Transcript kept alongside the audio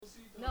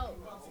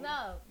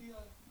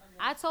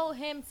I told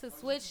him to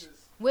switch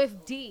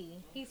with D.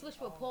 He switched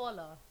with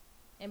Paula.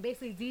 And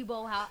basically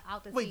Debo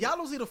out the Wait, seat. y'all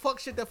don't see the fuck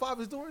shit that Five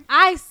is doing?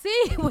 I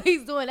see what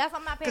he's doing. That's why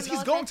I'm not paying Because no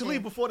he's going attention. to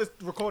leave before this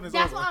recording is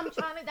That's over. why I'm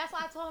trying to. That's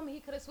why I told him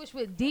he could have switched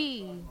with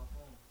D.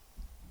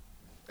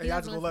 And y'all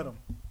just gonna let him.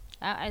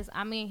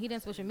 I mean, he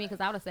didn't switch with me because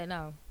I would have said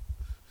no.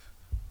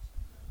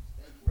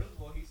 First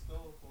of all, he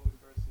stole Chloe's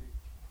first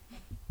seat.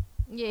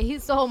 Yeah, he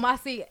stole my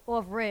seat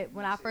off rip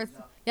when I first.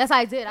 Yes,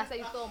 I did. I said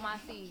he stole my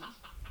seat.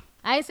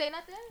 I ain't say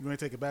nothing. You ain't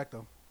take it back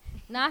though.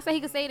 No, I said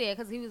he could stay there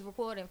because he was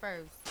recording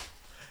first.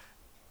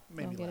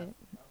 Made me Don't get laugh.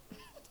 it.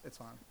 It's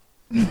fine.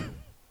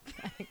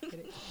 I didn't get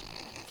it.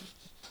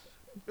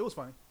 It was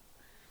funny.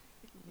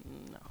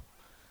 No.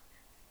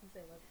 You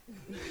said what?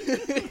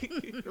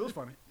 It was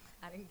funny.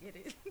 I didn't get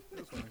it. It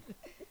was funny.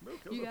 It was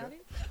You okay. got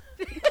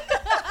it?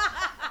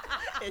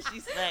 And she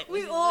smacked.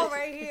 We all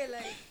right here,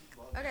 like.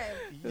 Okay.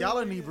 Y'all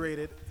are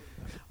inebriated.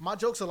 My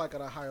jokes are like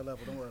at a higher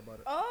level. Don't worry about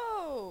it.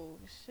 Oh,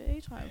 shit.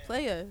 He trying to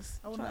play us.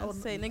 I would- Trying I to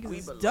would- say niggas we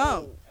is below.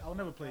 dumb. I'll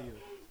never play you.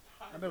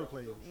 I'll never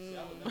play you.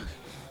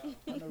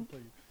 I'll never play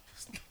you.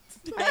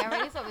 All right,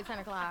 already it's over 10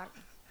 o'clock.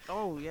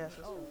 Oh, yes.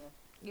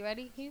 You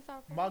ready? Can you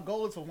start? My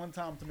goal is for one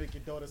time to make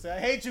your daughter say, I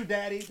hate you,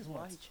 daddy. Just Why he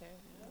once.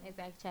 chatting?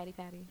 Exactly, chatty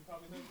patty.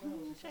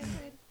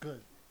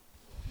 Good.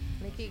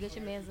 Nikki, get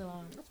your mans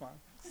along. That's fine.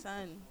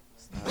 Son.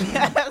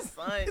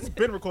 Son. It's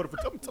been recorded for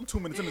I'm 2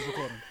 minutes in this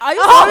recording. Are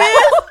you serious?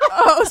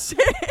 Oh,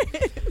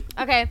 shit.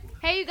 Okay.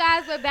 Hey, you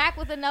guys, we're back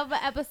with another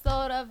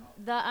episode of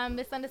the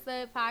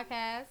Misunderstood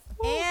podcast.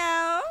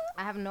 Yeah.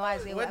 I have no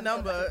idea What episode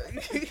number?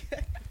 it is.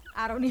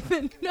 I don't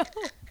even know.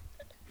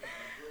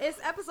 It's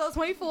episode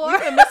 24.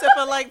 We've been missing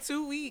for like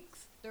 2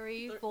 weeks.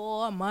 3,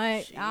 4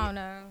 months. Shit. I don't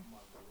know.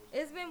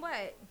 It's been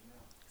what?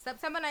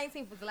 September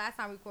 19th was the last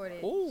time we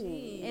recorded.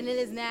 Ooh. And it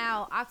is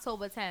now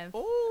October 10th. It's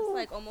Ooh.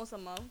 like almost a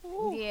month.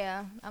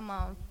 Yeah, a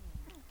month.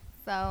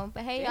 So,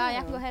 but hey,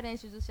 y'all can go ahead and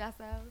introduce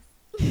yourselves.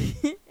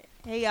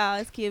 Hey, y'all.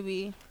 It's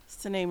Kibby. It's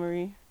Tanae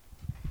Marie.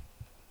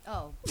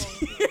 Oh,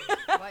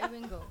 why you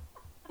didn't go?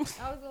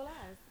 I was go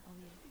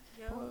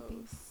last. Oh, yeah.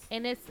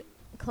 And it's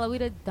Chloe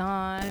the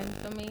Dawn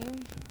for me.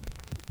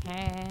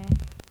 Hey.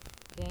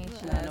 Gang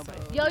shit. Nah,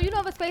 nobody. Yo, you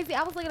know what's crazy?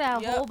 I was looking at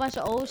a Yep. whole bunch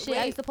of old shit. I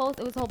Wait. used to post.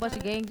 It was a whole bunch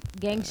of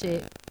gang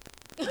shit.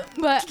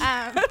 But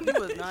He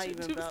was not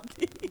even about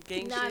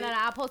gang no, shit.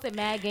 I posted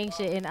mad gang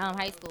shit in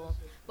high school.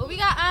 But we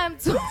got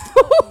two.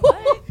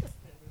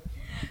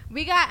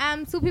 We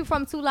got 2 people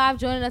from 2 Live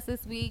joining us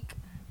this week.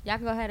 Y'all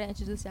can go ahead and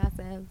introduce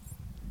yourselves.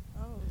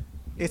 Oh.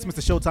 It's Mr.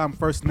 Showtime,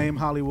 first name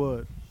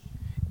Hollywood.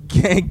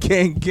 Gang,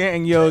 gang,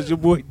 gang. Yo, it's your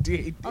boy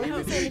D. Oh, you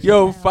can say the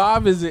Yo, shit now.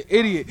 5 is an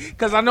idiot.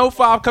 Because I know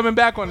 5 coming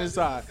back on this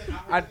side.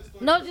 I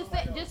No, just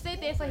sit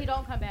there so he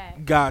don't come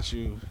back. got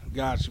you. But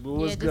Yeah,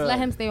 what's just good? let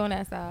him stay on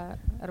that side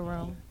of the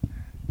room.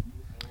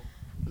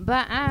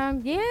 But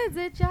yeah,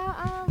 did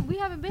y'all we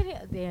haven't been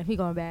here. Damn, he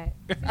going back.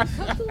 It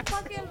took too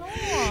fucking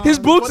long. His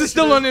boots Funny is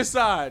still shit on is- this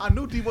side. I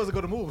knew D wasn't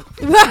going to move.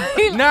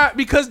 Right. Not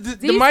because the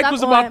D mic stuck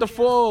was about on- to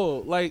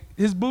fall. Like,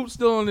 his boot's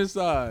still on this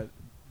side.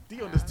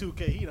 D on this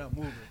 2K, he not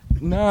moving.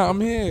 Nah, I'm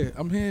here.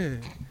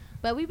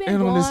 But we've been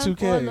And on gone this for a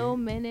 2K. little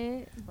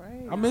minute.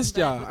 Right. I missed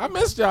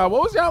y'all.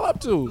 What was y'all up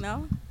to?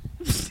 No?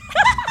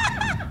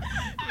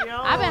 Yo,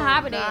 I've been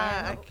hibernating.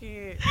 nah, I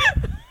can't.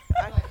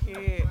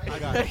 I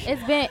got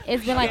it.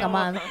 It's been like a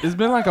month. It's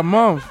been like a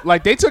month.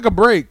 Like, they took a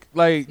break.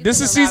 Like,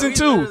 this is season We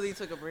 2. literally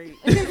took a break.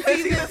 Season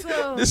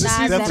 2. This is Nah,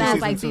 season that two.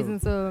 was like Season season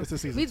 2. This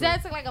is season We 2.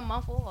 just took like a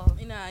month off.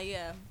 Nah,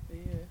 yeah.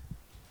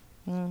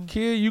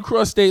 Kid, you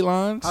crossed state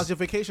lines. How's your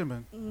vacation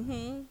been?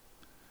 Mm-hmm.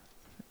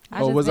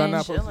 Oh, was I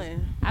not supposed to?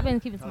 Chilling. I've been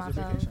keeping to How's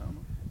your myself. vacation?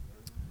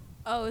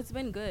 Oh, it's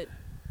been good.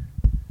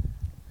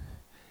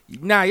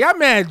 Nah, y'all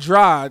mad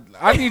dry.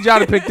 I need y'all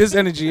to pick this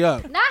energy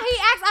up. Nah, he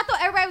asked. I thought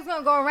everybody was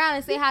gonna go around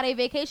and say how their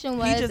vacation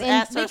was. just and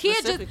asked her the kid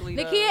specifically,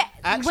 the though. kid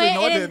Actually, went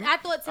no, I in. didn't. I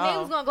thought today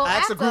was gonna go I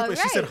asked after. the group and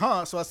she right? said,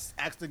 huh? So I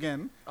asked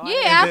again. Yeah, And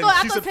I then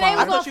thought she said, Tanae fine.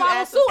 was I gonna thought you follow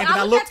asked suit. and then I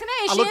I looked looked- at Tanae.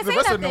 I She looked didn't at the say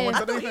rest of them nothing. ones. I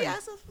Said thought he anything.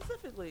 asked us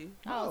specifically.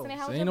 Oh, Oh. Tanae, how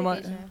So was ain't your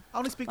nobody- vacation? I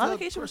only speak My to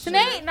vacation was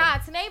Tanae,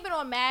 Tanae been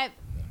on mad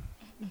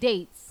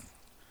dates.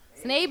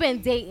 Tanae been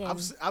dating. I've well,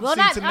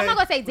 seen not. Tanae- I'm not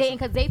gonna say dating listen.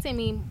 because dating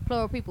mean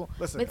plural people.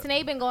 Listen. But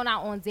Tanae been going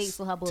out on dates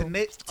with her boo. Tanae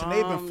that's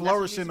been what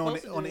flourishing you're on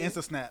supposed the to Insta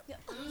do. snap.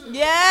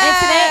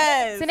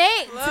 Yes. And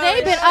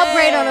Tanae been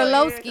upgraded on the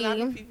low ski.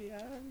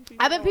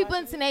 I've been people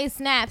peeping Tanae's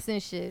snaps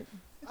and shit.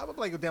 I was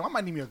like, damn, I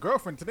might need me a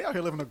girlfriend today. Out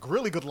here living a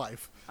really good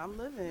life. I'm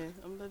living.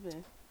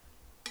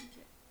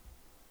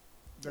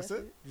 That's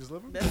it? You just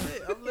living? That's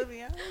it. I'm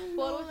living. I don't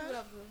know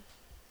that.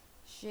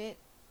 Shit.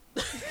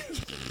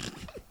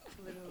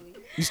 Literally.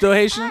 You still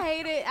Haitian? I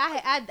hate it.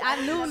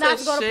 I knew Said not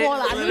to go to shit,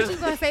 Paula. I knew she was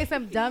literally. gonna say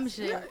some dumb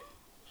shit.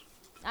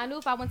 I knew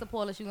if I went to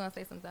Paula, she was gonna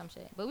say some dumb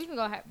shit. But we can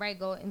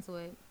go into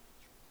it.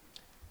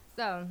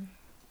 So,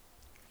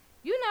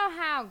 you know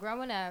how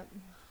growing up,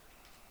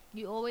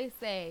 you always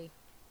say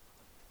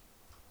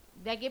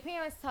that your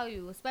parents tell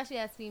you, especially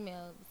as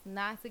females,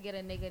 not to get a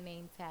nigga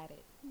named Tatted.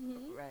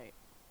 Right.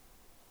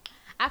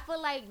 I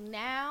feel like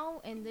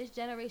now in this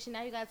generation,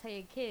 now you gotta tell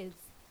your kids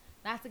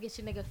not to get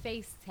your nigga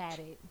face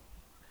tatted.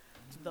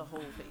 the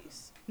whole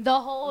face. The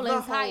whole The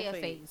entire whole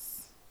face.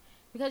 face.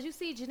 Because you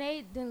see,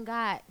 Janae done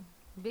got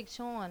Big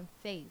Sean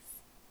face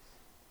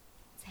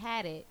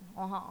tatted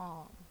on her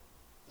arm.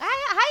 How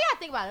y'all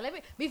think about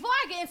it? Before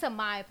I get into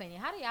my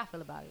opinion, how do y'all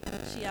feel about it?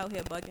 She out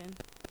here bugging.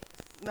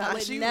 Nah,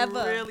 would she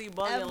never, really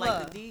bugging. Like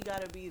ever. the D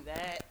gotta be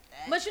that.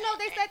 But you know,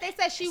 they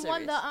said she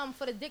won Serious. the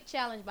for the dick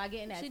challenge by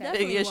getting that She tattoo.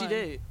 definitely Yeah, she won.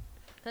 did.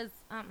 Cause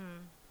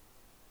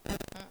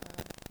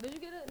did you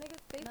get a nigga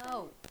face?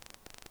 No.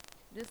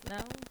 Just no.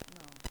 No.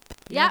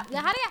 Yeah. How do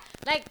y'all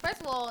like?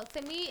 First of all,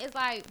 to me, it's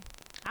like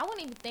I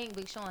wouldn't even think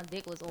Big Sean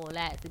dick was all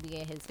that to be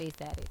getting his face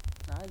tatted.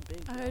 Nah, it's big.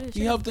 I heard it.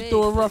 He helped her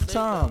through a rough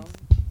time,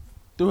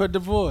 through her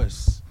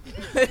divorce.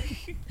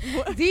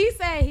 D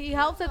said he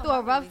helped her through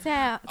a rough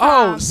time.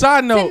 Oh,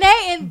 side note,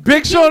 Tanae and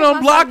Big Sean Keith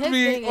unblocked his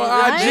me thing is, on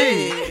right?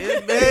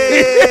 IG.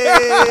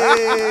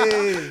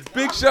 Hey.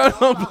 Big Sean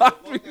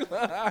unblocked me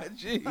on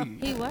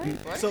IG. He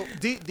what? So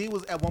D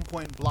was at one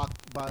point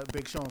blocked by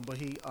Big Sean, but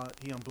he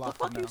The unblocked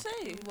fuck him now. you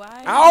say?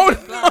 Why? I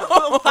don't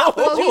know.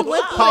 Well, he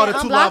went through Power it, to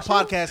Too Loud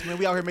unblocked you? podcast, man.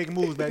 We out here making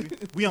moves, baby.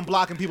 We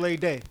unblocking people every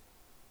day.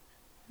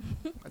 I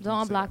just Don't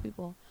wanna say unblock that.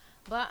 people.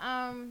 But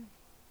how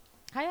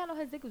y'all know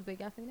his dick was big?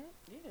 Y'all seen it?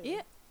 Yeah.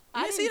 You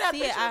I see didn't that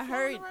see it. picture I floating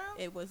heard around?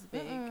 it was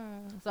big.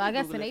 So I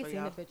guess Google it Tanae for seen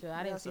the y'all. picture. I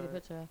Yeah, didn't I see the saw it.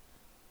 picture.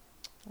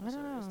 I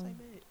don't know.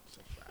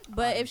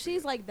 But if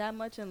she's like that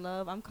much in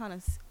love, I'm kind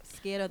of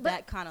scared of But-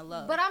 that kind of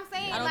love. But I'm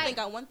saying I don't like, think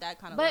I want that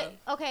kind of but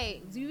love.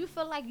 okay, do you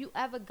feel like you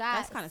ever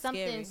That's got kinda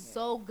something scary.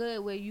 so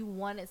good where you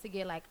wanted to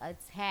get like a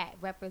tat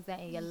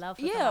representing your love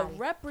for Yeah, somebody?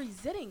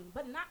 representing,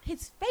 but not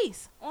his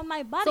face on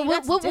my body. So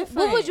That's what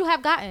different. would you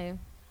have gotten?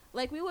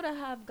 Like we would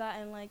have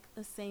gotten like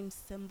the same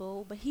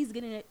symbol, but he's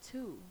getting it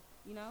too.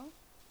 You know.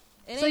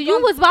 It So ain't you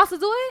gonna- was about to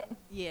do it?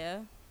 Yeah.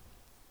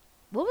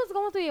 What was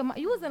going through your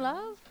mind? You was in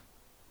love?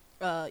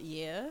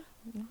 Yeah.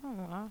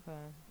 Oh, okay.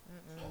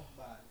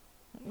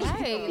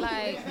 Right,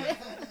 like.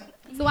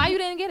 So why you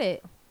didn't get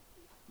it?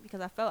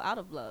 Because I fell out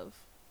of love.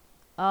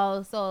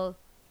 Oh, so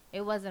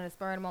it wasn't a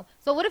spur of the moment.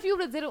 So what if you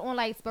would have did it on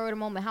like spur of the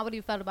moment? How would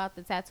you felt about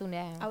the tattoo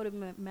now? I would have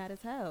been mad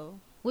as hell.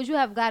 Would you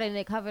have gotten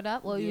it covered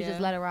up, or you Yeah.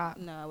 just let it rock?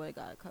 No, I would have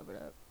got it covered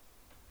up.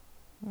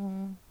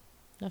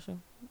 That's true.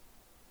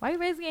 Why you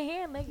raising your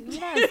hand? Like you're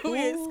not in school.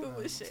 We in school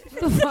and shit.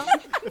 The fuck?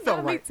 It felt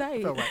Gotta be right. tight.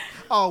 It felt right.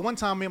 Oh, one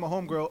time me and my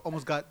homegirl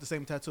almost got the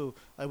same tattoo.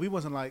 Like we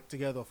wasn't like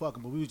together or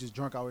fucking, but we was just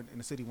drunk out in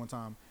the city one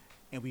time,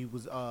 and we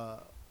was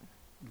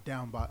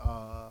down by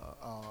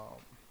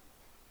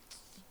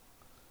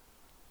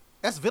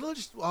that's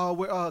Village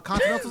where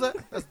Continental's at.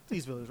 That's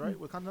East Village, right?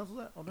 Where Continental's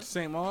at? Oh,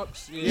 St.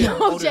 Mark's. Yeah. Yo,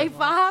 Oh, there.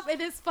 J5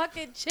 and his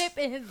fucking chip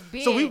in his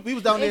beard. So we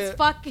was down there. It's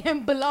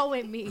fucking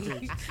blowing me. You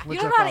With don't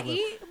your know how to father.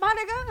 eat, my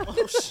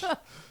nigga?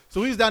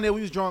 So we was down there.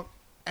 We was drunk,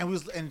 and we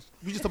just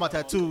talking about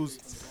tattoos.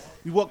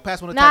 We walked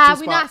past one of the Nah,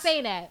 tattoo we spots. not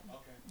saying that.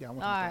 Yeah, I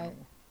want All to right.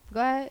 Go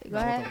ahead. Go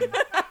ahead.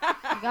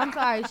 I'm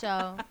sorry,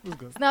 show. It was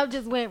good. Snub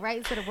just went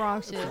right to the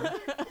wrong shit.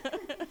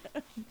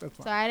 That's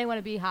fine. Sorry, I didn't want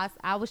to be hostile.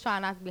 I was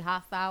trying not to be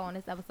hostile on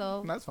this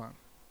episode. That's fine.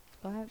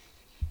 Go ahead.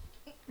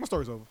 My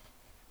story's over.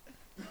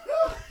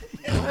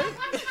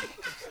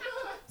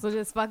 So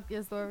just fuck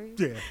your story.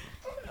 Yeah.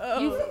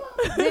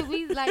 Did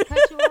we like cut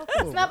you off?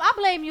 Snub, I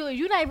blame you.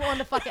 You not even on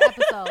the fucking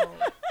episode.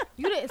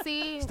 You didn't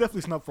see. It's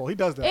definitely Snub fault. He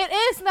does that. It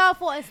is Snub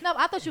fault. And Snub,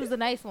 I thought she was the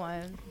nice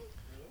one.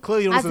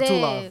 Clearly, you I listen too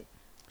loud. did.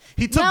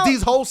 He took No.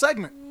 D's whole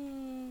segment.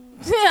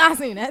 I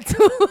seen that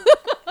too.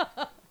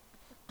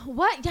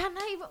 What? Y'all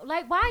not even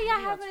like? Why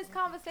y'all having this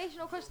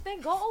conversation on Christian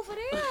thing? Go over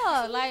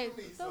there. Like,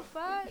 the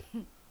fuck?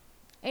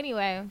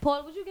 Anyway,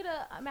 Paul, would you get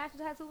a matching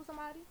tattoo with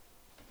somebody?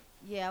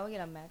 Yeah, I would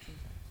get a matching.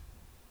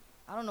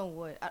 I don't know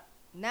what.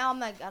 Now I'm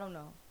like, I don't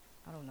know.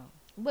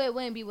 But it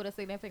wouldn't be with a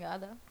significant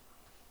other.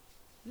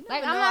 You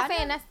Like, never I'm know. not I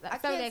saying never- that's I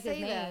something can't like his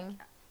say that. name.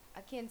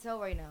 I can't tell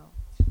right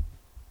now.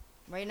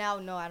 Right now,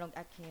 no, I don't.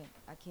 I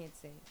can't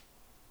say.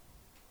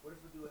 What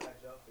if a dude had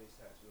your face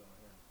tattoo on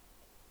him?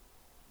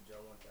 Would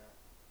y'all want that?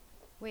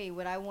 Wait,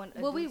 would I want?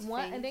 Would we dude's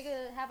want a face?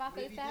 nigga to have our What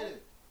if face he tattooed?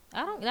 did?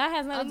 I don't. That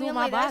has nothing to do with mean,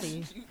 my like,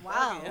 body.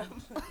 Wow.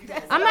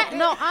 I'm not.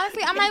 No,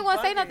 honestly, I'm not even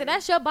gonna say nothing.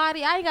 That's your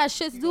body. I ain't got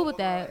shit to He do gonna with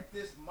walk around that. like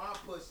this, my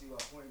pussy, while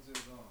pointing to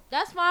his arm.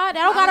 That's fine.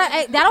 That don't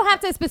gotta. That don't have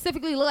to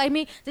specifically look like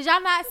me. Did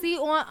y'all not see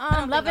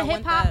on Love and I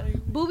Hip want Hop?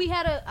 that. Booby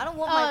had a I don't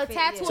want my face,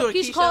 tattoo yeah. of To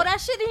Keisha Keisha? Cole.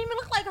 That shit didn't even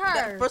look like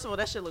her. First of all,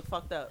 that shit look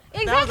fucked up.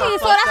 Exactly. That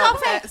was So a that's fucked what up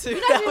I'm saying. tattoo. You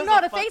That don't even was know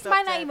a the face fucked up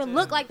might not even tattoo.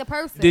 look like the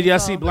person. Did y'all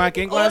so- see Black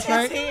Ink last His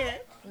night? hand.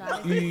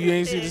 Nah, You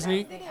ain't see the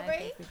sneak?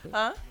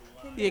 Huh?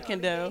 Yeah,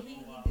 Kendall.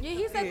 yeah,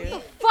 he said,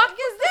 "What the fuck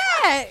is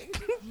that?"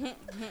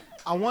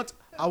 I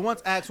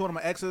once asked one of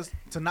my exes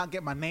to not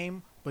get my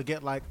name, but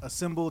get like a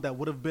symbol that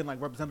would have been like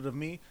representative of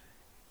me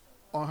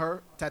on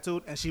her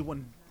tattooed, and she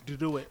wouldn't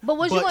do it. But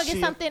was you gonna get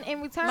she- something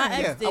in return? My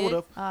ex Yeah, I did. would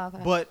have. Oh,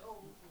 okay. But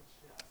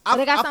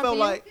they got I something felt for you?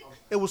 like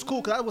it was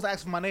cool because I was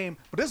asking for my name.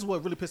 But this is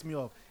what really pissed me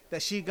off: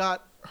 that she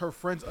got her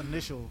friend's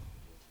initial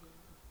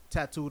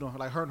tattooed on her.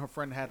 Like her and her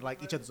friend had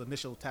like each other's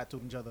initial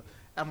tattooed on each other.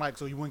 I'm like,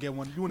 so you wouldn't get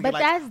one? You wouldn't But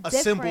get like a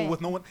that's symbol different.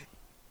 with no one?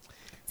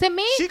 To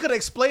me, She could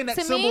explain that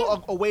to symbol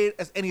me- away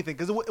as anything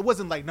because it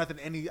wasn't like nothing.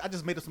 I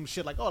just made up some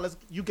shit like, oh,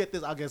 you get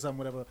this, I'll get something,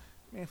 whatever.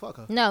 Man, fuck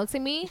her. No, to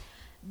me,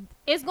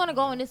 it's gonna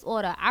go in this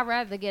order. I'd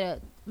rather get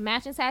a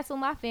matching tattoo with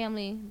my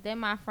family than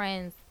my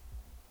friends.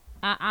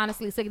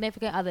 Honestly,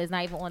 significant other is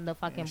not even on the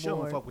fucking Man, she don't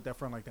board. fuck with that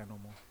friend like that no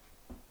more.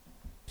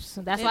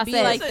 So that's It why I be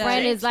said like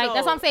friend that. is like.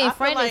 That's what I'm saying. I feel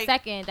Friend is like-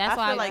 second. That's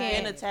why I I feel like can't.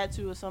 getting a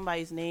tattoo of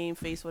somebody's name,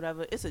 face,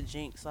 whatever. It's a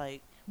jinx.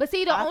 Like But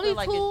see, the I only feel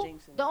like it's two,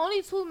 jinxing the it.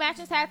 only two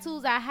matching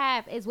tattoos I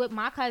have is with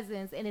my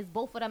cousins, and it's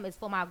both of them is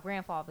for my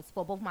grandfathers,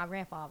 for both my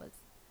grandfathers.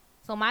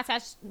 So my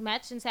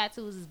matching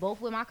tattoos is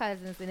both with my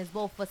cousins, and it's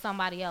both for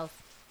somebody else,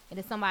 and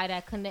it's somebody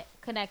that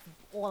connects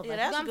all of yeah, us.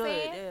 that's you know what good.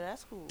 I'm saying? Yeah,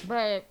 that's cool.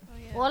 But Oh,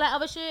 yeah. all that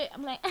other shit,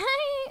 I'm like,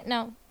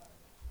 no.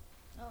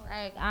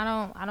 Like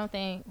I don't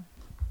think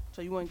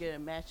So you want to get a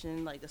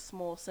matching like a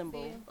small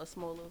symbol, See? a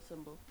small little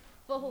symbol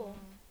for who.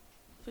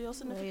 for your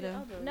significant Later.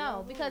 other. No,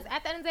 Yeah, because cool.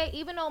 at the end of the day,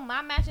 even though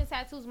my matching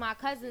tattoos, my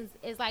cousins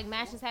is like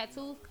matching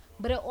tattoos,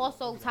 but it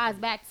also ties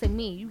back to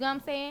me. You know what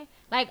I'm saying?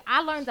 Like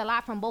I learned a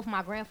lot from both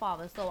my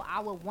grandfathers, so I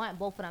would want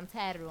both of them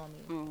tatted on me.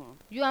 Mhm.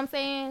 You know what I'm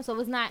saying? So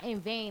it's not in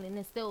vain, and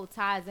it still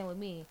ties in with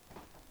me.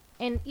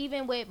 And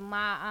even with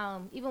my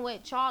even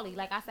with Charlie,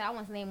 like I said, I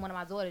want to name one of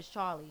my daughters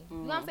Charlie. You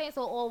know what I'm Mhm. saying?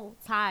 So it all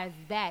ties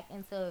back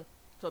into.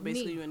 So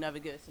basically, me. you would never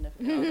get a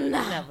significant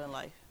other. Never in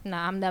life.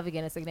 Nah, I'm never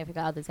getting a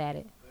significant other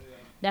tatted.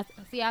 That's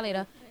see y'all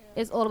later.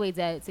 It's all the way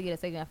dead to get a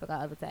significant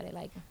other tatted,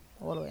 like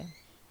all the way.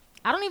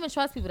 I don't even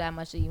trust people that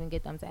much to even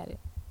get them tatted.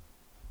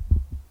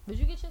 Did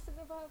you get your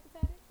significant other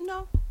tatted?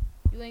 No,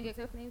 You ain't get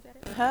Cliff's name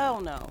tatted?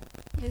 hell no.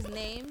 His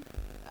name.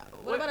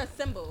 What about a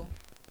symbol?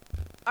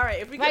 All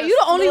right, if we Right, get a you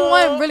the only small-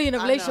 one really in a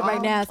I relationship know.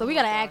 right now, so we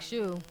gotta Oh, ask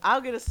you.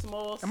 I'll get a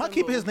small. Am I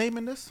keeping his name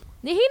in this?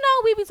 Did he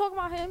know we be talking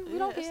about him? We Yeah,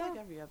 don't it's care. like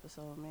every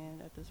episode,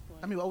 man. At this point.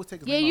 I mean, we always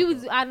take his Yeah, name you out,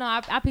 was. though. I know.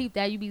 I peeped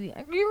that. You be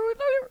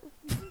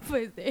for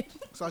his name.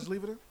 So I just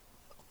leave it in?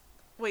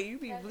 Wait, you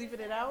be leaving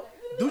it out?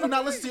 Do you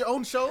not listen to your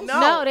own shows?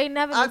 No, they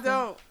never. I listen.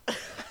 don't. I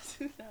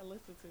do not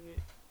listen to it.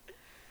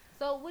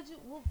 So would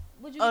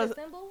you get a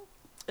symbol?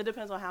 It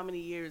depends on how many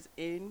years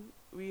in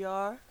we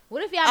are.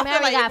 What if y'all I feel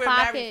married, like got if we're 5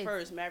 married kids?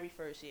 first, married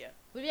first, yeah.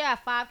 What if y'all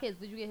got 5 kids?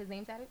 Would you get his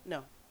name tatted?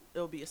 No,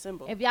 it'll be a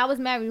symbol. If y'all was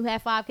married, and you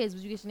had 5 kids.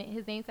 Would you get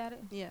his name tatted?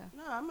 Yeah.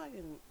 No, I'm not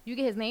getting. You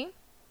get his name?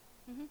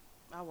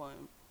 I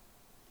won't.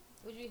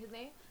 Would you get his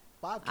name?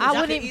 5 kids. I I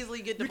wouldn't can even-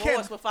 easily get You divorced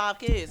can't- with 5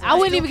 kids. I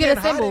wouldn't You even get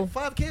a can't hide symbol. it.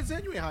 5 kids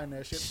in? You ain't hiding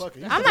that shit. Fuck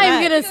it. I'm not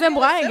even getting a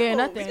symbol. I ain't getting We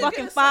nothing. could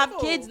Fucking get a 5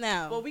 symbol. kids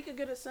now. Well, we could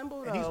get a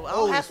symbol And he's though. I don't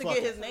always have to get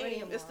fucking. his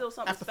name. It's still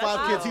something After special.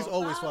 5 kids, he's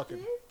always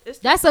fucking. It's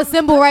still That's a something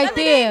symbol right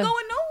special. there.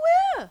 Going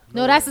nowhere.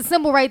 No, that's a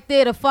symbol right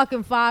there. The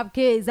fucking 5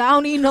 kids. I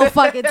don't need no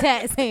fucking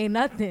tats. Ain't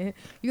nothing.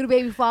 You the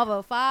baby father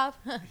of 5?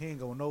 He ain't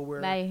going nowhere.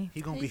 Like-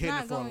 He gonna be He's hitting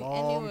not it for a going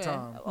long anywhere.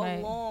 time. A Right.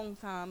 long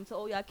time. So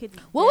all y'all kids.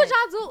 is What would dead.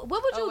 y'all do?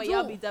 What would you Oh wait, do?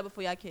 y'all be dead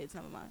before y'all kids.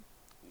 Never mind.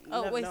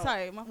 Oh Never wait, know.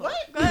 sorry, my fault.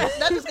 What?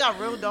 That just got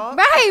real dark.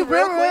 Right,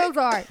 Real real quick.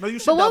 dark. No, you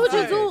should But what die would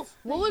you before do? kids.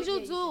 What would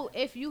you do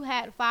if you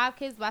had 5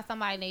 kids by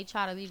somebody and they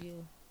try to leave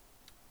you?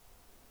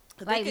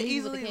 'Cause Like, they could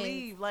leave with the easily kids.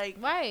 leave. Like,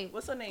 Right.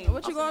 what's her name? What you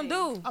What's her gonna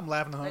name? do? I'm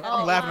laughing at her. Like,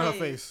 I'm oh, laughing in her right.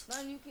 face.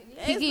 There's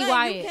Kiki nothing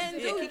Wyatt. you can Yeah,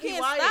 do. You Kiki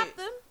can't Wyatt. stop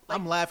them.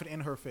 I'm laughing in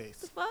her face.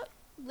 The fuck?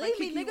 Like Leave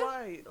me, Kiki nigga.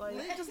 Wyatt.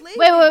 Like, Just leave.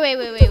 Wait,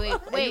 me. wait.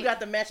 and you got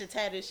the matching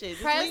tatted shit.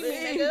 Just Press- leave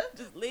me, nigga.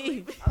 Just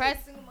leave.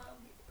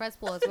 Press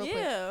pause real quick.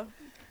 Yeah.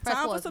 Press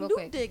Time for pause some real new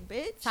quick. dick,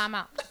 bitch. Time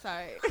out.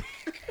 Sorry.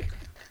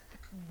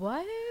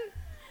 What?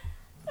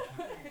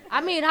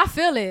 I mean, I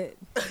feel it.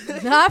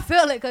 I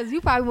feel it because you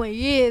probably went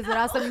years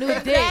without some new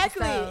dick.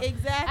 Exactly. So.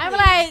 Exactly. I'm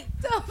like,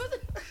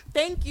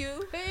 thank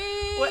you.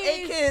 Well,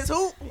 8 kids.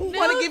 Who New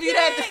want to give you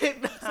that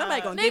dick. dick?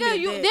 Somebody gonna give me nigga, the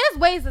you dick. there's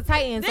ways to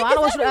tighten, so Dick I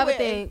don't want is you to ever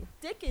everywhere. think.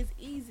 Dick is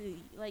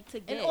easy, like to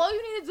get. And all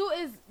you need to do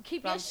is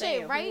keep your I'm shit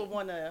saying, right. Who would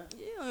wanna?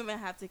 You don't even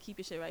have to keep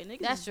your shit right, niggas.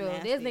 That's is true.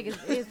 nasty. There's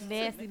niggas, there's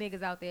nasty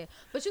niggas out there.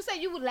 But you said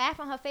you would laugh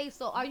in her face.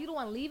 So are you the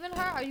one leaving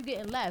her? Or are you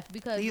getting left?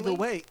 Because the Either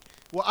way,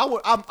 well, I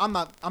would. I'm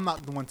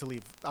not the one to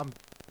leave.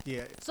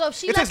 Yeah. So if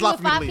she It left takes a you lot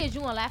with for me to 5 leave. kids,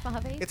 you gonna laugh in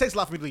her face? It takes a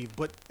lot for me to leave,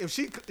 but if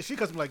she comes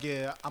to me like,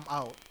 yeah, I'm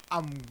out,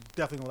 I'm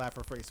definitely gonna laugh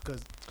in her face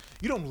because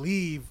you don't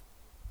leave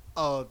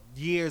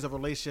years of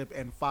relationship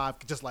and 5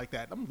 just like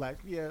that. I'm like,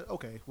 yeah,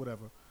 okay,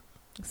 whatever.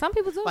 Some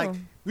people do. Like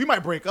we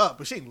might break up,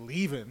 but she ain't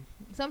leaving.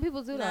 Some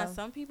people do Nah, though.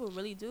 some people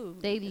really do.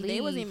 They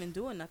They wasn't leave. even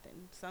doing nothing.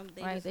 Some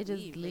they Right, just they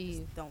just leave. They leave.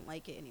 just don't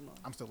like it anymore.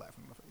 I'm still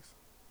laughing in her face.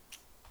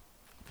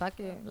 Fuck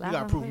it. You Laugh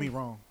gotta in prove her me face.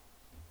 wrong.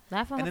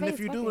 Laugh in And her then face. if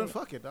you fuck do, then it.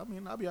 fuck it. I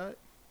mean, I'll be alright.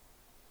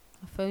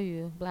 I feel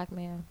you, black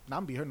man. Nah,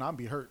 I'm be hurt. Nah, I'm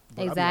be hurt. but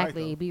I'll be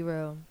Exactly. alright, Be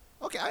real.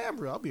 though. Okay, I am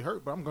real. I'll be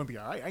hurt, but I'm gonna be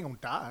alright. I ain't gonna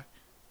die.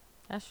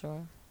 That's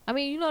true. I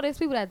mean, you know, there's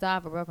people that die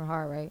of a broken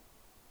heart, right?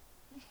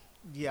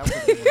 Yeah. I'm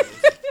gonna be one of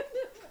those.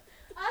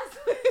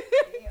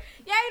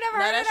 Yeah, you never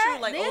Nah, heard that's of true.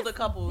 that? Like There's- older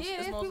couples. yeah,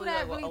 It's there's mostly people that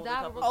like really older die of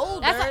a couples. broken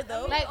Older That's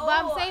though. like, but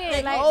I'm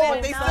saying, like, oh,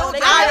 but they no, still they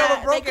die got- of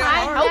a broken they I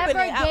got- heart. helping never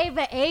it out. gave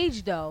an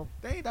age though.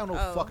 They ain't down no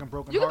Oh. fucking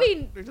broken You could heart.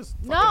 be- They just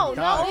No, fucking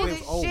no, die. it's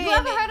It's old. You shit.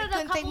 ever they heard of the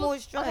couldn't take couple? more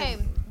stress. Okay,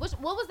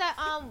 What was that?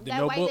 The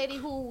That white Notebook? lady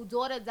who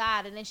daughter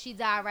died and then she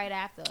died right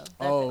after.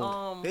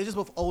 Oh, They're just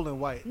both old and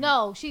white.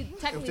 No, she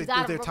technically died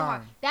of a their broken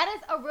heart. time. That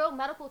is a real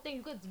medical thing.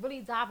 You could really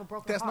die of a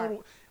broken That's heart.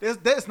 no.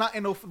 That's not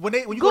in no. When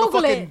you go to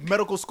Google fucking it.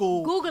 medical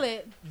school, Google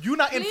it. you're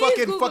not in Please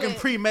Google fucking it.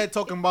 pre-med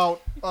talking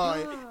about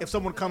if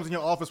someone comes in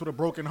your office with a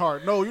broken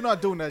heart. No, you're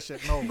not doing that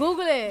shit. No.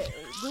 Google it.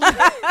 Google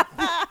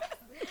it.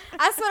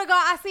 I swear to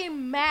God, I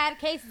seen mad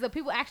cases of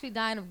people actually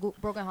dying of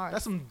broken hearts.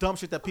 That's some dumb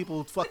shit that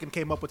people fucking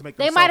came up with to make.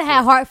 They themselves might have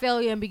had feel. heart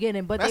failure in the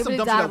beginning, but That's they some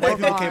really dumb died shit of that white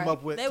broken people heart. came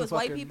up with. They to was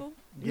white fucking- people?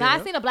 Nah, I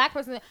Yeah. seen a black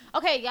person.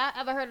 Okay, y'all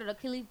ever heard of the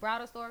Khalif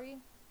Browder story?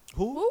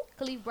 Who?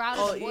 Khalif Browder,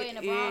 Oh, the boy in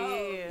the yeah, Bronx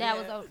yeah, that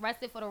yeah. was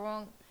arrested for the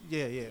wrong,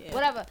 Yeah. Yeah.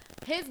 whatever.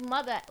 His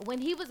mother,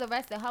 when he was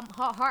arrested, her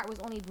heart was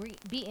only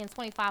beating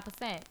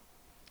 25%.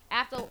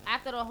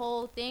 After the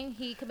whole thing,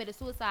 he committed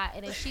suicide,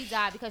 and then she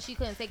died because she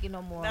couldn't take it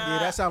no more. Yeah,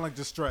 that sounds like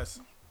distress.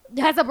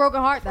 That's a broken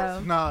heart,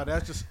 though. Nah,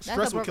 that's just That's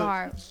stress a will broken kill.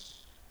 heart.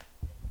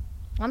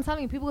 I'm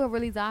telling you, people can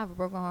really die of a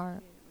broken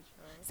heart.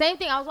 Same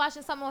thing. I was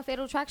watching something on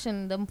Fatal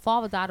Attraction. The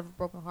father died of a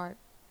broken heart.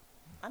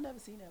 I never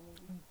seen that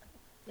movie.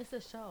 It's a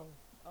show.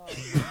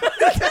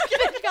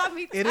 Got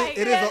me It tight.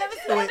 is. Wait, Isn't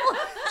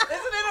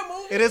it a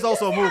movie? it is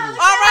also a movie. All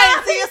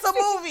right, see, it's a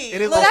movie.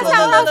 It is Look, also That's a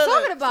not what I movie. was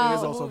talking It about.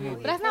 is also a movie.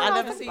 But that's not I what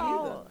never I was seen talking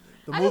either. about.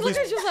 The I just movie's looked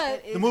at you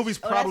like, the movie's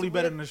that's probably weird.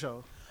 better than the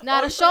show.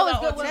 nah, the show is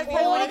good. That's When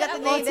weird. When you got the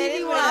name, that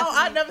is what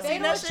I never seen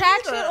Fatal that shit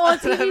Attraction either. on I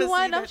never TV seen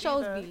One, them that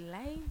shows either. be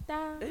laid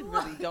down. They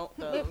really don't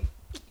though.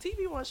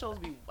 TV One shows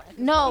be whack. as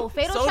No, fuck.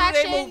 Fatal So do they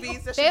Attraction.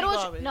 movies. That shit be Fatal.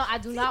 garbage. No, I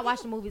do not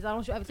watch the movies. I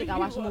don't ever think I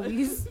watch the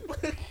movies.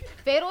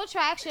 Fatal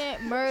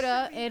Attraction,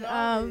 Murder,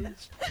 and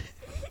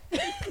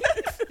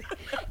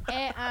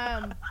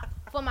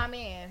For My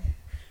Man.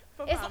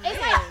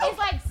 It's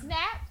like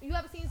Snap. You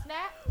ever seen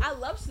Snap? I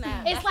love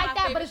Snap. It's That's like my that,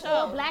 but favorite it's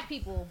all show. black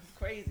people.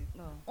 Crazy.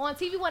 On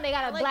TV One, they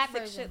got I a like black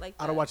sick version. shit like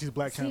I that. don't watch these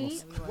black See,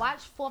 channels. watch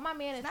For My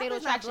Man and Snap Fatal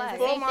is not Attraction.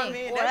 black. Same For My thing.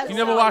 Man, Or- that's you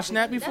never watched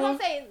Snap That's what before? I'm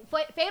saying.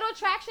 Fatal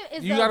Attraction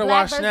is You the gotta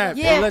black watch version. Snap.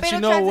 Yeah, They let you Fatal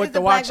know Attraction what is to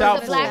the watch black out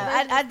version for. of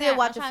Snap. I did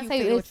watch a I'm few trying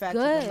to Fatal tell Attractions.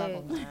 you, I'm it's not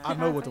good. gonna lie. I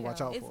know what to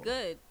watch out It's for.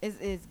 good.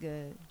 It's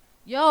good.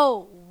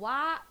 Yo,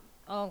 why?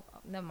 Oh,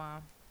 never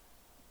mind.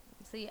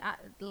 See,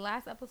 the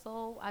last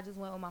episode, I just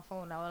went on my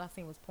phone. All I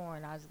seen was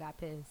porn. I just got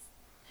pissed.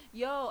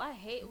 Yo, I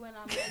hate when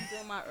I'm like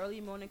doing my early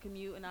morning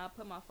commute and I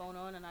put my phone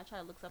on and I try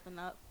to look something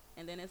up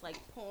and then it's like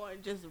porn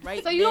just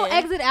right So you don't there.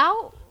 exit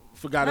out?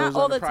 Forgot it Not was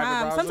all on the private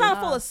time. browser. Sometimes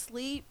I fall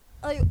asleep.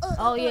 Like,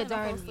 Oh yeah, and I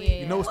fall during asleep. yeah.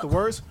 You know what's the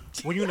worst?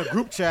 When you're in a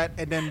group chat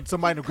and then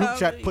somebody in the group Come,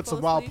 chat you puts some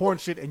fall wild asleep. porn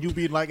shit and you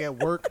be like at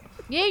work,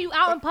 Yeah, you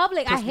out in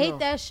public. I Piss me hate off.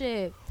 that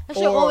shit. That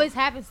shit Or- always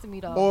happens to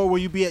me though. or where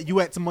you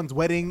at someone's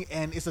wedding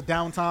and it's a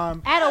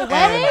downtime. At a and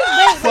wedding?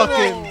 Wait,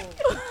 fucking,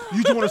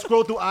 you just want to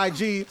scroll through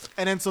IG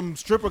and then some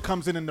stripper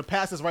comes in and the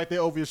pastor's right there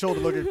over your shoulder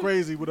looking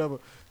crazy, whatever.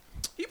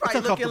 He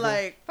probably looking uncomfortable.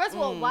 like. First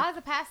of all, why is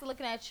the pastor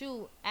looking at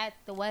you at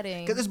the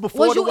wedding? 'Cause it's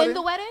before Was the you wedding. in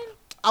the wedding?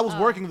 I was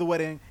working the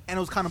wedding, and it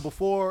was kind of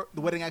before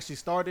the wedding actually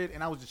started,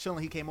 and I was just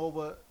chilling. He came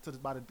over to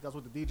that's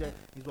with the DJ.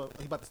 He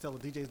about to tell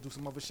the DJs do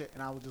some other shit,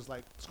 and I was just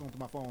like scrolling through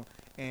my phone,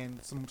 and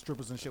some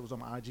strippers and shit was on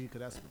my IG, because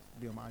that's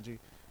be on my IG.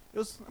 It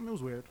was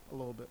weird a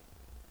little bit.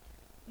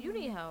 You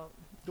need help.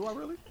 Do I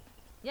really?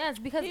 Yes,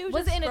 because He was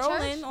was just it in a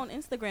scrolling church? on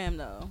Instagram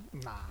though.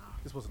 Nah,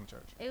 this wasn't a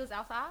church. It was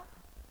outside.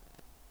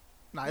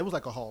 Nah, it was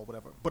like a hall,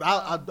 whatever. But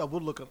I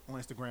would look up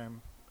on Instagram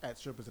at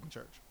strippers in the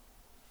church.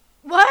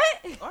 What?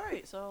 All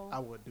right, so. I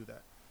would do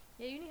that.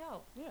 Yeah, you need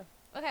help. Yeah.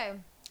 Okay,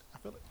 I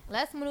feel it.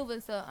 let's move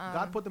into.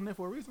 God put them there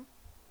for a reason.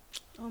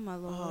 Oh my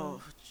lord.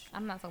 Oh,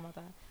 I'm not talking about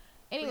that.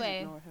 please Anyway,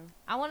 ignore him.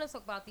 I want to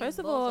talk about these. First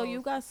of all, bozos.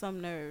 you got some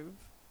nerve.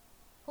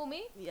 Who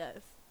me? Yes.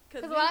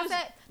 Because we what I was-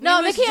 said. we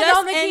No, was Nakia,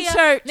 just no, in Nakia.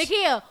 church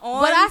Nakia,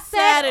 on what I said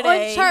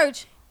Saturday. on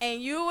church.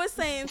 And you were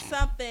saying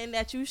something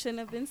that you shouldn't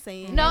have been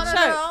saying. No, in no, church.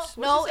 no,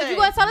 no. What you If say? you're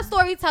gonna tell a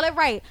story, tell it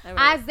right. All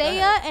right, go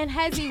Isaiah ahead. and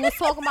Hezzy was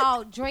talking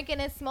about drinking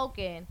and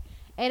smoking,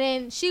 and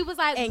then she was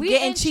like, And "We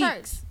getting in cheeks.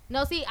 church."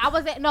 No, see, I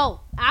wasn't.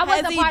 No, I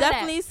wasn't Hezzy part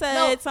definitely of that.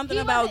 said No, something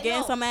he about wasn't-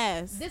 getting no. some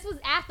ass. This was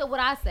after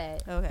what I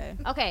said. Okay.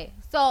 Okay,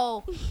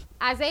 so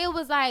Isaiah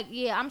was like,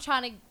 "Yeah, I'm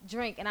trying to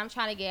drink and I'm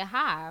trying to get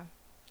high."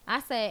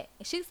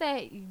 She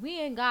said,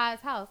 "We in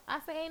God's house." I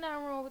said, "Ain't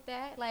nothing wrong with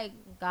that. Like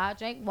God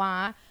drank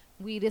wine,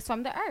 weed is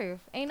from the earth.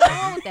 Ain't nothing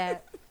wrong with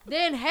that."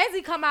 Then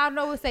Hezzy come out of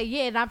nowhere and say,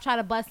 "Yeah, and I'm trying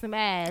to bust some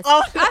ass."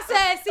 Oh. I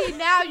said, "See,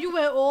 now you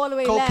went all the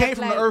way left." Cocaine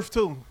from like- the earth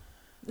too.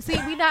 See,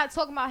 we not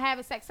talking about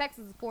having sex. Sex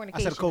is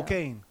fornication. I said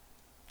cocaine.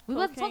 We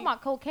wasn't Cocaine. talking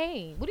about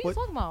cocaine. What are you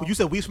talking about? But you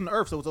said weed's from the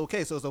earth, so it's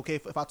okay. So it's okay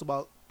if I talk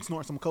about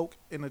snorting some coke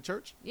in the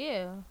church.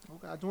 Yeah.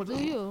 Okay, I do Do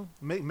you?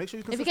 Make sure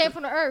you're If consistent. it came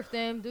from the earth,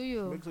 then do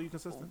you? Make sure you're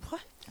consistent.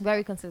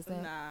 Very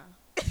consistent. Nah.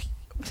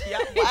 Y'all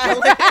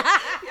wild.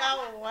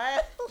 Y'all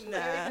wild. Nah.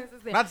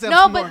 Not to say I'm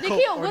No, but snorting coke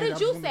Nikhil, or what anything,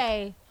 did you I'm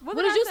say? What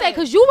did did I you say? say?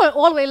 Because you went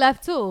all the way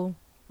left too.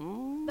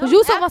 Mm. Because you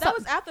was talking That about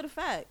was something. after the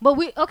fact. But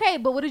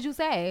what did you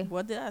say?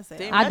 What did I say?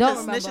 Damn, I y'all don't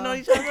just remember. snitching on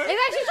each other.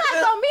 It's actually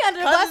trying to throw me under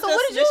the bus. So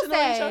what did you Cousins just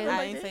snitching on each say? other.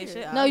 I ain't say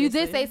shit. No, you did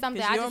obviously. say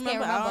something. 'Cause I you just don't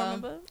can't remember. I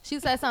remember. don't remember. She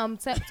said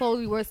something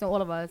totally worse than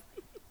all of us.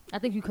 I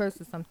think you cursed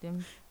or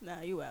something.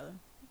 Nah, you wildin'.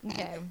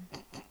 Okay.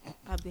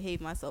 I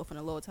behave myself in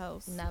a Lord's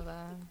house. Never.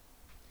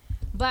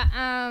 But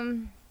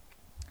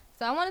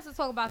so I wanted to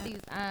talk about these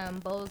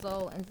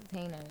bozo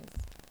entertainers,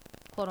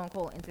 quote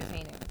unquote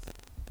entertainers.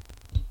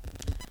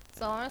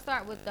 So I want to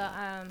start with the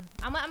I'm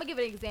gonna give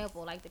an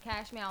example, like the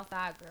Cash Me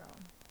Outside girl.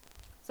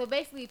 So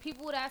basically,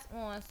 people that's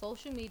on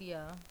social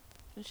media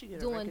Did she get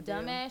a doing record deal?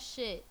 dumbass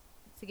shit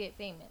to get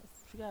famous.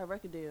 She got a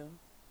record deal.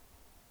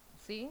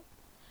 See?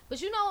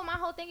 But you know what my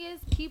whole thing is?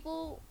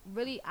 People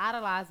really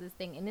idolize this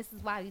thing, and this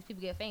is why these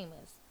people get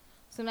famous.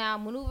 So now,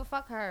 maneuver,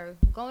 fuck her,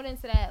 going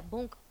into that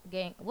Boonk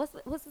gang.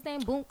 What's his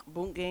name? Boonk?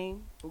 Boot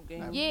gang. Boot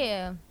gang.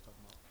 Yeah.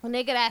 When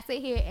they gotta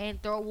sit here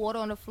and throw water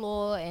on the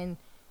floor and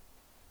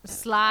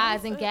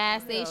slides in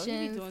gas Yo, he be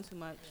stations. doing too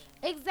much.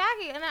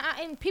 Exactly,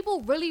 and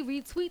people really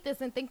retweet this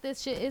and think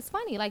this shit is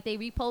funny. Like they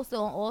repost it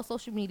on all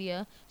social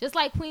media, just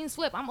like Queen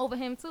Swift. I'm over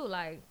him too.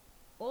 Like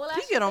all that.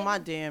 He shit get on they- my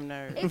damn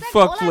nerves. Exactly,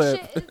 Fuck all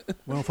Flip. That shit is,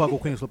 We don't fuck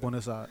with Queen Flip on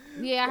this side.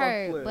 yeah, I Fuck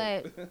heard,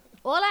 Flip. but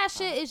all that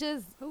shit is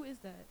just Who is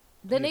that?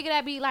 the nigga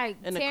that be like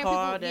In the tearing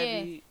car, people, that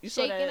yeah, be, you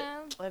saw shaking that,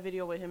 them. that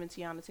video with him and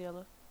Tiana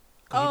Taylor?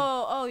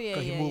 Oh yeah,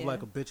 Cause yeah. he move yeah.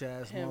 like a bitch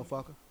ass Him.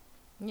 motherfucker.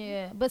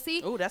 Yeah, but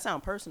see, Oh, that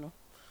sound personal.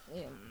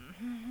 yeah.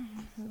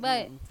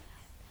 But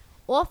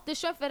off the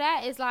strength of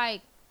that, it's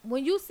like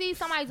when you see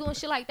somebody doing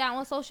shit like that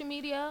on social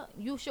media,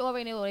 you should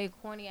already know they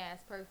corny ass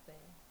person.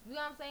 You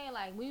know what I'm saying?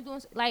 Like when you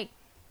doing like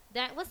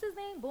that, what's his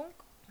name? Boonk.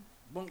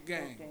 Bunk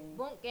gang.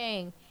 Boonk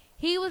Gang.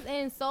 He was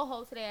in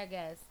Soho today, I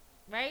guess,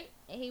 right?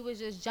 And he was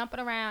just jumping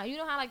around. You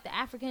know how like the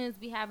Africans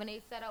be having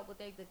they set up with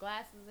the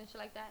glasses and shit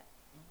like that.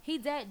 He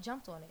dead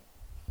jumped on it.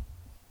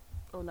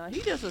 Oh no,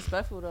 he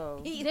disrespectful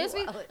though. This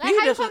week, like He how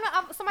you just-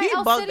 come to somebody He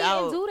else bugged city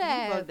out. and do He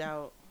that? bugged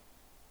out.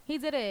 He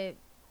did it.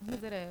 He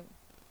did it.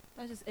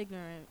 That's just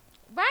ignorant.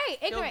 Right,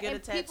 He'll ignorant. get a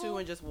and tattoo people-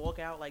 and just walk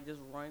out like just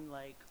run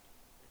like.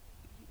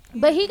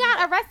 But he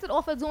got arrested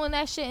off of doing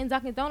that shit in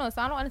Dunkin' Donuts.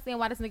 So I don't understand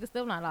why this nigga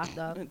still not locked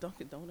up.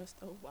 Dunkin' Donuts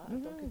though. Why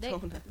Mhm, Dunkin' they-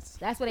 Donuts?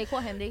 That's where they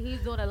caught him. He's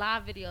doing a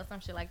live video or some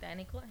shit like that, and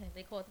they caught him.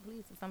 They called the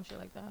police or some shit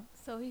like that.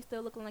 So he's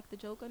still looking like the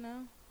Joker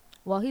now.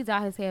 Well, he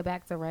dyed his hair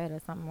back to red or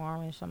something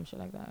orange, some shit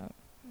like that.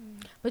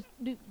 But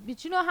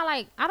you know how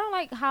like I don't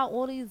like how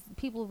all these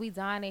people be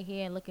dyeing their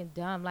hair and looking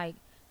dumb. Like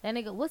that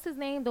nigga, what's his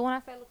name? The one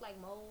I said looked like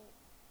mold.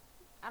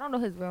 I don't know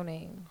his real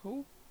name.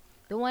 Who?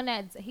 The one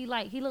that he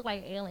looked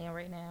like an alien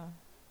right now.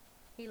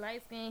 He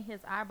light skinned, his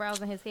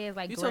eyebrows and his hair is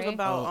like You gray. talking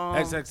about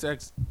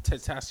XXX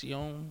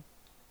Tentacion.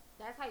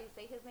 That's how you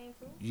say his name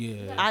too.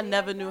 Yeah. I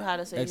never knew how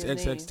to say his name.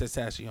 XXX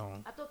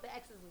Tentacion. I thought the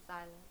X's was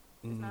silent.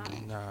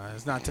 not? Nah,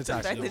 it's not The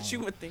fact Tentacion. that you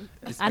would think.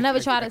 I never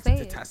tried to say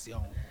it.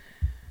 Tentacion.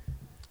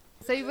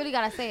 So you really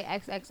gotta say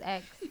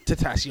XXX.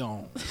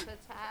 Tentacion.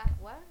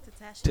 What?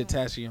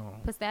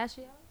 Tentacion.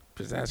 Pistachio?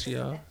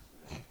 Pistachio.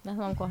 That's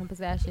what I'm calling him,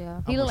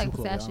 pistachio. He I'm look a like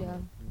souffle, I don't pistachio.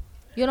 know.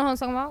 You know who I'm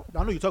talking about?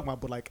 I know you're talking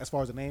about, but like as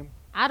far as the name,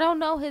 I don't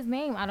know his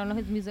name. I don't know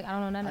his music. I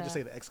don't know none I of just that.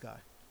 say the X guy.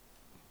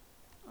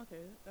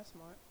 Okay, that's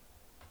smart.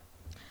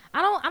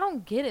 I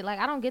don't get it. Like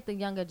I don't get the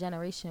younger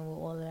generation with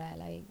all of that.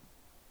 Like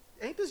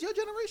Ain't this your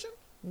generation?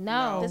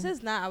 no. This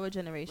is not our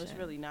generation. It's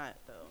really not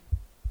though.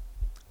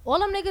 all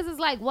them niggas is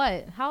like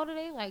what? How old are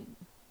they? Like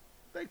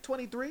Like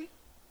 23.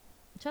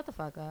 shut the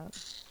fuck up.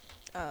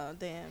 Oh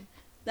damn.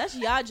 That's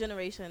your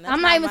generation. That's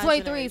I'm not even my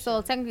 23, so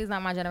generation. technically it's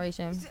not my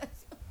generation.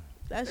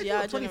 That's Hey,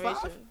 your you 25?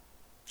 generation.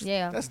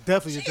 Yeah. That's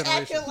definitely your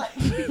generation. Like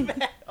we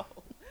mad old.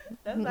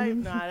 That's not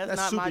even, nah, that's, That's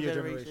not super my your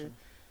generation.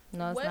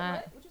 No, it's What?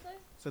 not. What you say?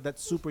 So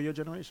that's super your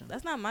generation.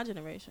 That's not my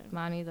generation.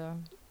 Mine either.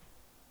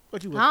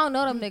 What you? I don't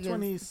know them you niggas.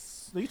 20,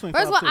 no, you 25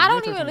 First of all, too. I You don't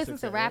ain't even turned listen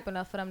 26 to yet, rap right?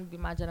 enough for them to be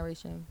my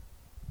generation.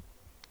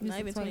 You Not said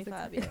even 26.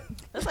 25 yet.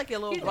 That's like your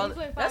little He's brother.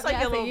 25, That's like yeah,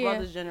 your I said, little yeah.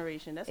 brother's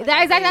generation. That's like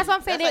Exactly. Isaiah's- That's what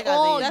I'm saying. that's They like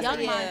all Isaiah's young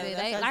generation. minded. Yeah,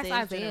 That's that's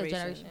Isaiah's Isaiah's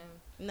generation.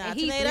 Nah, And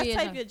he today 3 that's years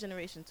type young. your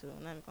generation too.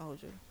 I'm not even gonna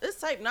hold you.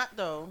 It's type not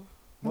though.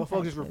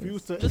 Motherfuckers just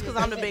refuse to Just 'cause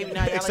I'm the baby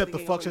now, y'all accept like the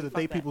to fuck get shit away. that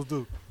they Fuck that. peoples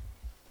do.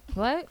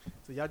 What?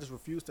 So y'all just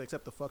refuse to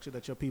accept the fuck shit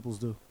that your peoples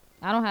do.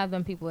 I don't have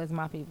them people as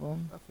my people.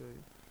 I feel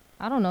you.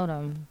 I don't know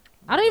them.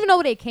 I don't even know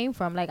where they came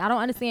from. Like I don't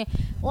understand.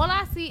 All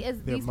I see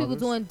is Their these people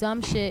mothers. doing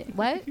dumb shit.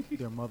 What?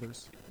 Their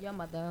mothers. Your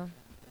mother.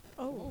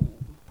 Oh.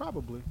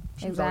 Probably.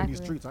 She was out in these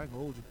Exactly. streets. I ain't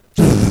gonna hold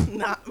you.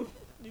 Nah.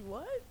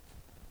 What?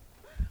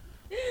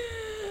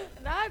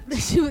 Not that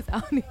she was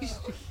out in these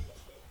streets.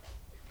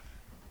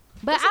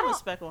 But Put I some don't.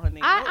 respect on her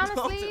name. I Don't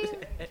do honestly,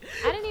 that.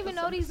 I didn't even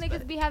know these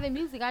niggas be having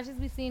music. I just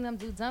be seeing them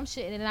do dumb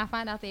shit, and then I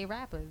find out they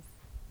rappers.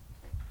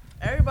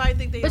 Everybody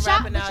think they But y'all,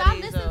 rapping but y'all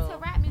nowadays. listen though. to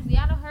rap music.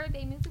 Y'all done heard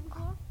their music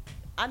before?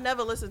 I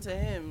never listened to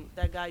him.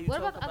 That guy you What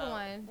talk about the other about.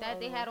 one that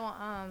they had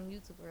on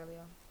YouTube earlier?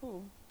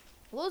 Who?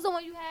 What was the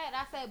one you had?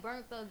 I said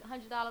burnt the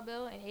 $100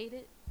 bill and ate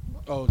it.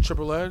 Oh,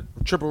 Triple Red.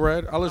 Triple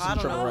Red. I listen I to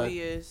don't Triple know who Red. he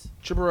is.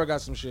 Triple Red got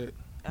some shit.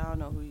 I don't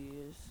know who he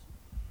is.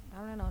 I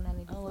don't know none of I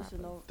these don't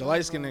listen rappers. to The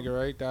light skinned nigga,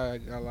 right?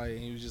 That got like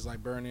he was just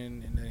like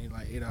burning, and then he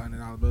like ate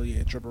 $100 bill.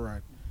 Yeah, Triple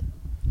Red.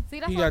 See,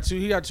 that's He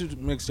what, got two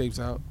mixtapes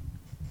out.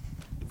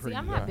 see, Pretty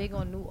I'm good. not big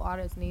on new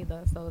artists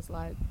neither, so it's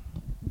like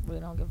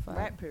really don't give a fuck.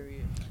 Rap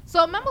period.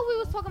 So remember we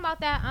was talking about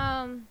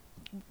that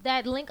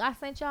that link I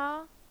sent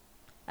y'all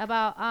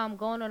about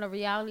going on a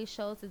reality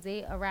show to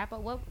date a rapper.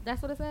 What?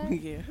 That's what it said.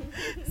 Yeah.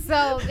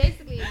 So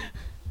basically,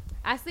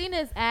 I seen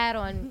this ad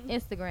on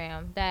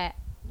Instagram that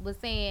was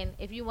saying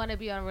if you want to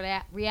be on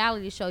a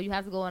reality show, you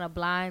have to go on a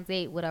blind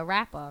date with a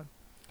rapper,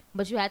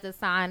 but you had to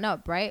sign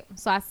up, right?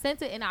 So I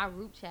sent it in our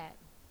group chat.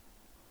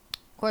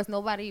 Of course,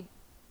 nobody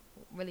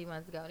really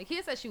wanted to go. The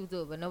kid said she would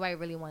do it, but nobody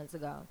really wanted to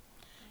go.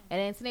 And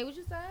then Tanae, what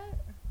you said?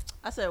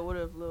 I said, what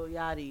if Lil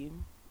Yachty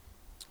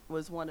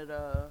was one of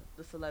the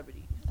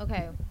celebrities?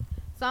 Okay,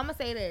 so I'm gonna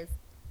say this,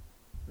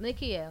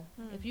 Nakia,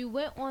 if you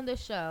went on the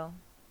show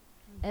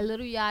and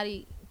Little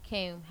Yachty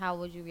came, how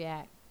would you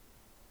react?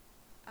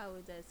 I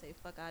would just say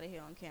fuck out of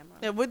here on camera.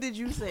 And what did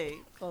you say,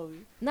 Chloe?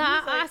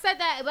 Nah, I said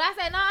that, but I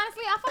said no.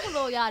 Honestly, I fuck with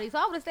Lil Yachty, so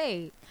I would have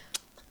stayed.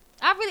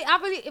 I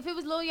really, if it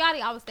was Lil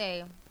Yachty, I would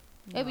stay.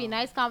 It'd be a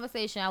nice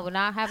conversation. I would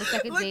not have a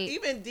second Look, date.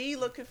 even D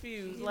look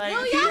confused. Like,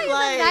 Lil he's Yachty's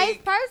like, a nice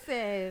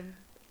person.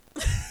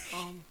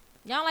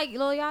 Y'all like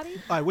Lil Yachty?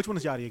 All right, which one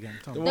is Yachty again?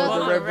 Tell The me. one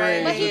The- with the red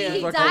braid. But he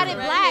Black dyed it hair.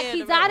 black. hair, He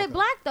the dyed red it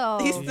black though.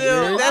 He's He's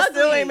still, that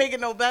still ugly. ain't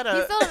making no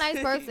better. still a nice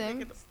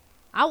person.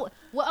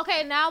 Well,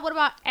 okay, now what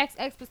about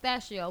XX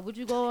Pistachio? Would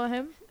you go on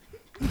him?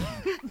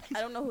 I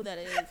don't know who that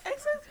is.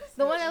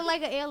 The one that look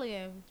like an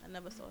alien. I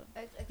never saw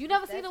it. You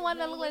never seen the one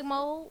that look like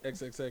mold?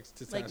 XXX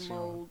to Like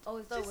mold. Oh,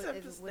 it's She with, said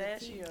it's with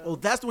pistachio. Oh,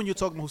 that's the one you're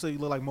talking about who said you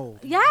look like mold.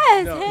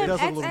 Yes, No, him. it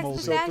does look like XX mold.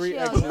 So 3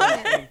 Pistachio.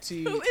 X's and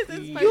T. Who is this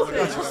E,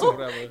 person?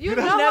 whatever. You You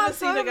know never what I'm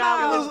seen a talking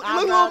guy with about.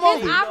 his Look eyebrows.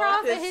 like His Mold.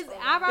 eyebrows His- and his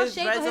eyebrow his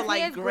shape dreads and are his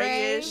like hair's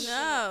grayish. gray.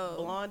 No.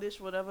 Blondish,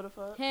 whatever the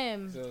fuck.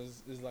 Him. So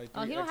it's like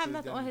Oh, he 3 don't have X's,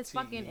 nothing then on his TE,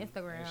 fucking and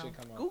Instagram. shit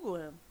come out. Google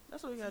him.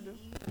 That's what we gotta do.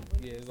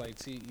 Yeah, it's like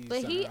TE. But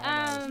he, something.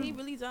 I don't know. He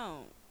really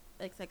don't.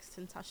 XX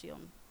Tentacion.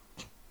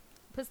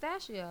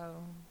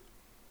 Pistachio.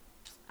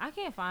 I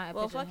can't find a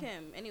Well, picture. fuck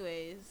him.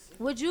 Anyways.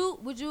 What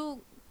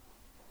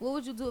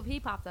would you do if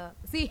he popped up?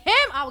 See him,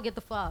 I would get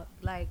the fuck.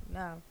 Like,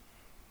 no.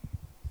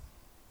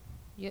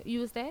 You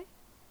would stay?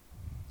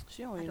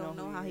 She don't I even don't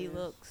know who how he is.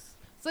 looks.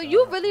 So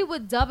you really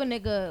would dub a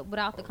nigga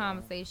without the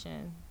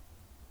conversation.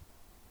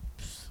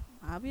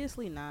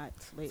 Obviously not.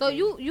 So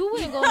you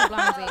wouldn't go on a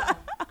blind date.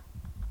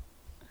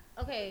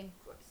 Okay.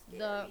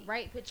 The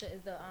right picture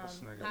is the This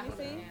nigga popular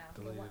deleted now.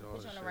 The all one the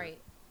picture on the shit.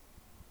 right.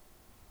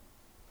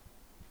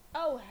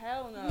 Oh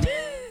hell no.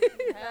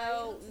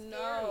 Hell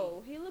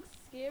no. He looks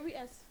scary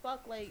as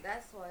fuck. Like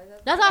That's why.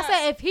 That's what I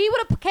said. If he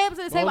would have came to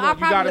the table, Hold I up,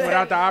 you got probably it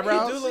without the He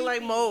eyebrows? do look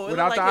like mold. It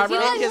Without look the like his,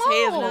 eyebrows? his hair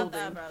is He look molded.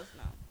 eyebrows,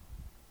 no.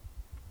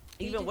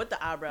 Even just- with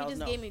the eyebrows, He just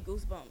no. gave me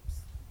goosebumps.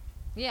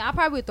 Yeah, I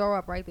probably would throw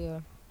up right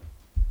there.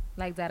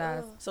 Like that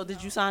eyes. Ugh, So did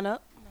no. you sign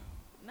up?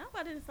 No,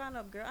 I didn't sign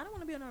up, girl. I don't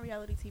want to be on a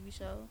reality TV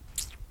show. I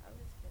was just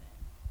kidding.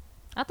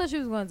 I thought she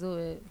was gonna do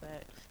it.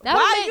 But That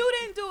Why would've you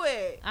didn't do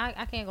it?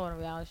 I can't go on a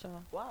reality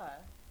show. why?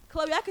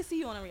 Chloe, I could see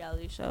you on a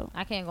reality show.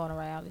 I can't go on a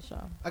reality show.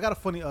 I got a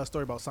funny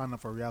story about signing up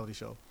for a reality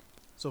show.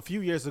 So a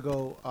few years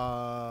ago,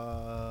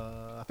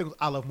 I think it was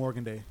I Love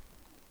Morgan Day.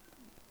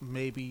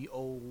 Maybe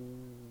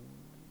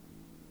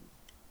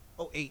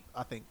 08,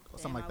 I think, or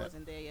something like I that.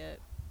 wasn't there yet.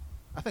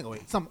 I think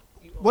 08.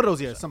 One of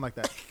those years, something like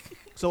that.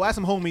 So I had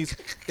some homies.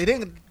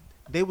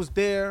 They was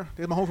there.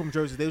 They was my home from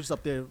Jersey. They was just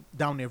up there,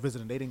 down there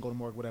visiting. They didn't go to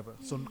morgue, whatever.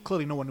 So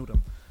clearly no one knew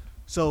them.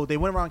 So they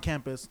went around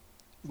campus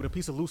with a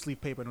piece of loose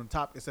leaf paper, and on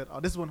top it said, "Oh,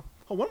 this one."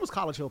 Oh, when was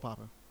College Hill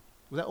popping?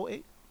 Was that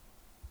 08?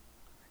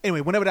 Anyway,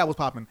 whenever that was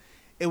popping,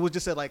 it was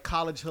just said like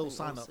College Hill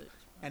sign up,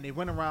 and they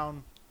went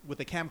around with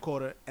a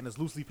camcorder and this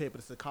loose leaf paper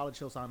that said College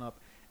Hill sign up,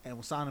 and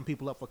was signing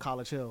people up for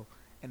College Hill,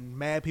 and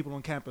mad people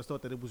on campus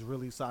thought that it was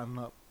really signing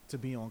up to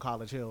be on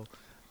College Hill.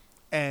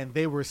 And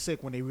they were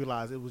sick when they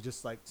realized it was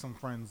just like some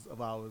friends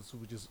of ours who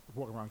would just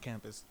walk around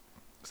campus,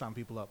 sign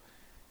people up.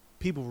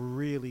 People were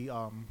really,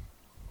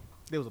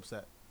 they was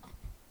upset.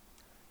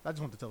 I just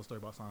wanted to tell a story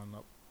about signing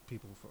up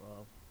people for.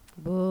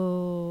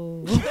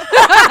 Boo.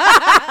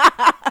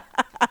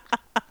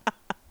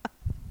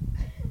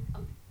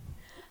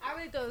 I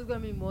really thought it was gonna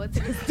be more to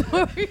the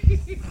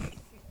story.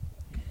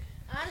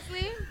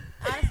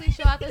 honestly,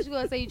 sure. I thought you were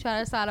gonna say you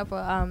trying to sign up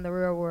for the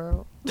Real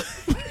World. Wait,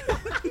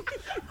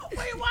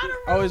 why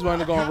I always wanted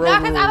to go on No, road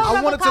because I rules. don't I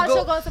remember wanted to college go-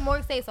 show going to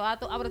Morgan State, so I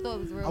would have thought it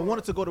was Real I World.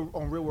 wanted to go to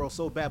on Real World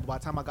so bad, but by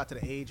the time I got to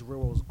the age, Real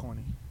World was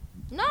corny.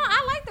 No,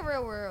 I like the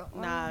Real World.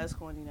 Nah, it's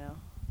corny now.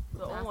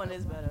 The old one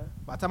is better.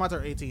 By the time I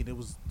turned 18, it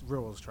was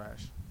Real World was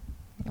trash.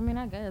 I mean,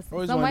 I guess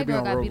Always some wanted to white be girl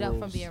on got Road beat up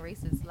from Rules. being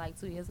racist like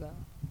 2 years ago.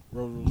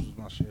 Road rules was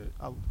my shit.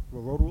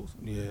 Road Rules?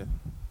 Yeah.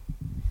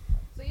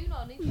 So you know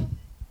Anisha?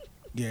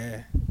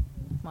 Yeah.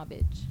 My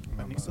bitch.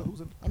 Anissa, who's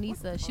in?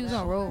 Anissa, she was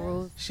on Road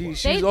Rules.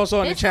 She's They- also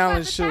on they the still got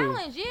challenge the too.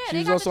 challenge, yeah, She they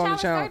was got also the on the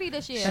challenge challenge. 30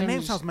 this year. That name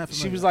was- sounds mad She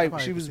familiar. was I like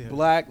probably she need was to see her.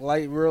 black,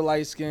 real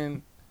light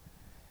skin.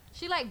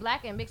 She like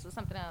black and mixed with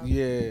something else.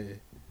 Yeah.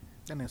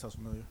 That name sounds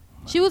familiar.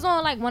 She was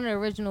on like one of the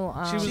original.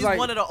 She was She's like-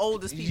 one of the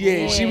oldest people.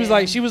 Yeah,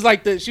 on. she was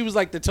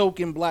like the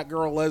token black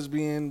girl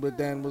lesbian, but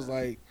then was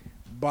like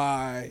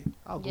bi.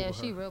 I'll Google yeah, her.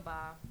 she real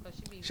bi, but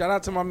she be. Shout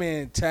out to my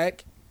man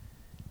Tech.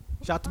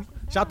 Shout to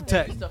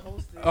Tech. Used to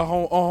host it.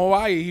 On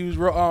Hawaii, he was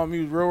real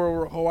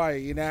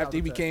Hawaii, and after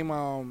he Shout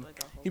out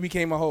to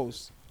became a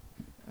host.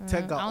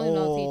 Tech got I only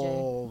know TJ.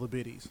 all the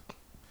biddies.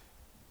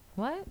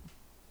 What?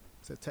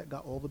 Said Tech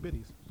got all the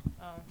biddies.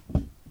 Oh.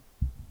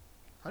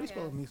 How do you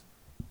spell Okay. Misa?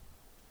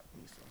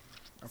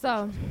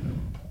 So,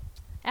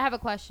 I have a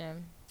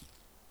question.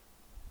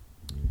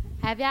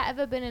 Have y'all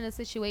ever been in a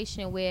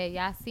situation where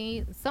y'all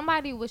seen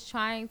somebody was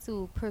trying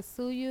to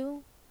pursue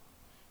you,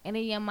 and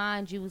in your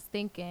mind you was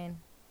thinking,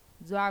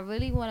 do I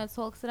really want to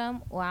talk to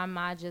them, or am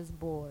I just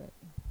bored?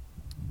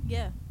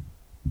 Yeah.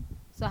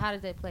 So how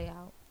did that play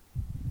out?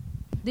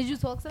 Did you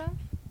talk to them?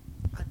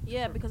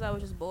 Yeah, because I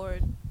was just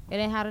bored. And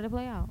then how did it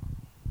play out?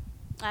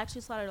 I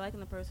actually started liking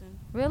the person.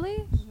 Really?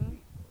 hmm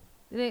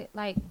Did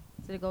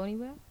it go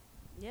anywhere?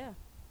 Yeah.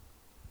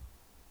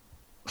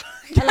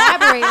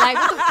 Elaborate, like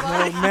what the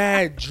fuck? No,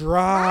 mad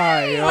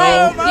dry, yo.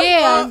 Like, my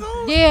yeah,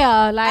 muscles. yeah,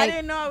 I like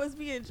didn't know I was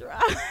being dry.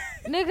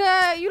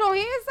 nigga, you don't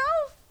hear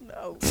yourself?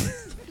 No.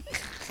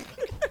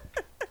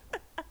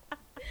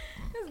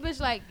 This bitch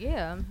like,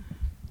 yeah,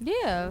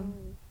 yeah,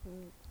 I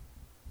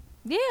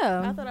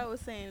yeah. thought I was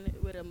saying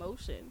it with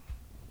emotion.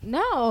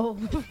 No,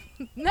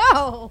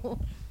 no.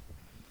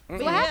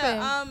 But What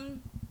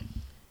happened?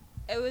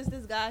 It was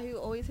this guy who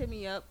always hit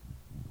me up,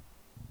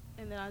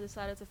 and then I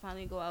decided to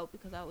finally go out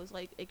because I was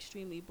like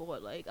extremely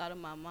bored, like out of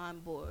my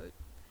mind bored.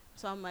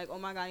 So I'm like, oh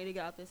my god, I need to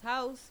get out this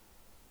house.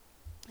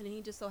 And then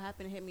he just so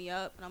happened to hit me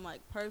up, and I'm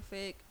like,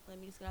 perfect. Let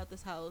me just get out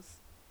this house.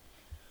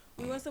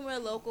 We went somewhere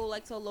local,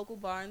 like to a local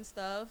bar and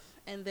stuff,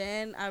 and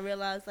then I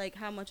realized like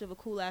how much of a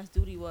cool ass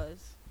dude he was.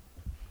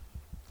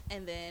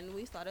 And then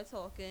we started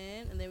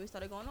talking, and then we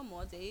started going on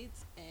more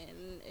dates,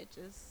 and it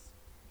just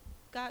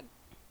got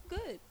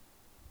good.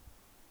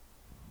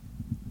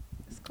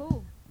 It's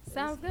cool.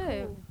 Sounds It's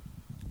good. cool.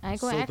 I ain't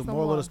So gonna the ask no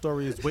moral more. of the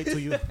story is wait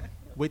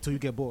till you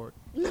get bored.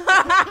 No,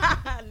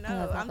 That's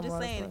not I'm the just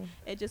moral saying story.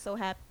 it just so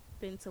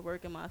happened to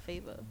work in my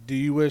favor. Do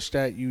you wish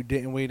that you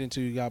didn't wait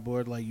until you got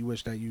bored? Like, you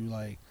wish that you,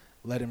 like,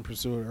 let him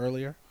pursue it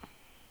earlier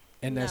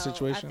in No, that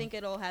situation? I think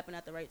it all happened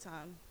at the right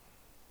time.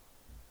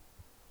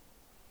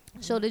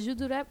 So did you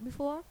do that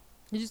before?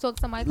 Did you talk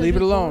to somebody? 'cause Leave you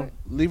it was alone. bored?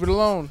 Leave it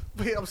alone.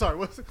 Wait, I'm sorry.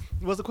 What's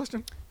the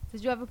question?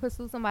 Did you ever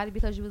pursue somebody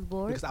because you was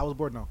bored? Because I was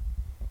bored. No.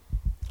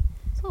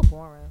 So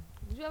boring.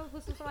 Did you ever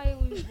pursue somebody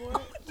when you was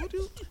bored?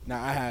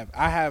 Now,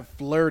 I have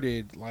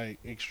flirted, like,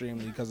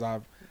 extremely because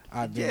I've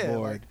been Yeah,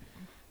 bored. like,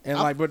 And,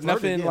 I've like, but flirted,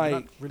 nothing, yeah, but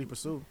like, not really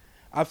pursue.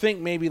 I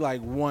think maybe,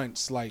 like,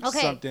 once, like, Okay.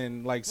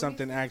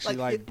 something actually,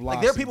 like,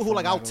 Like there are people who blossomed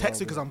like from I'll that a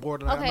text you little because bit. I'm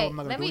bored and I know Okay, I'm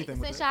not gonna let do me anything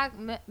with since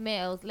it. y'all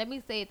males, let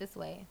me say it this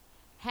way: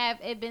 have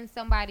it been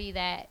somebody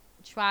that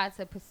tried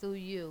to pursue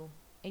you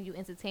and you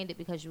entertained it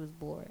because you was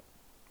bored?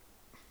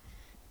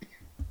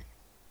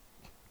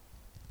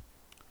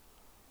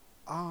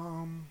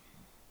 No.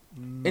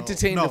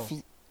 Entertain no.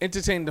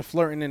 entertain the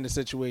flirting in the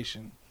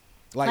situation.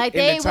 Like in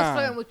they the was time.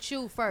 flirting with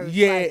you first.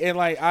 Yeah, like, and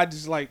like I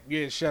just like,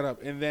 yeah, shut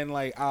up. And then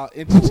like I'll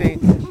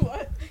entertain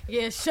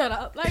yeah, shut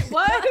up. Like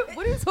what?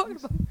 What are you talking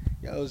about?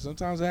 yo,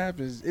 sometimes it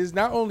happens. It's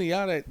not only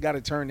y'all that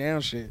gotta turn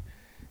down shit.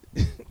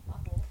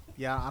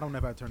 Yeah, I don't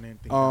never turn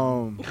anything.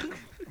 Um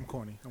I'm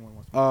corny. I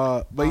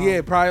want but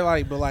yeah,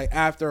 probably like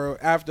after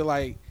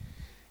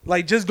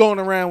like just going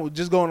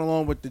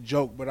along with the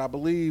joke, but I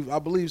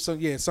believe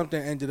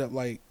something ended up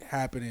like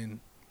happening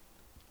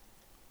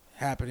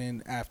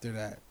after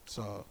that.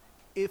 So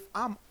if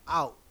I'm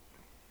out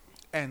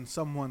and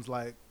someone's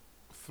like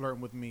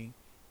flirting with me,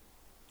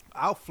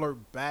 I'll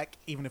flirt back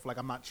even if like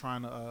I'm not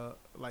trying to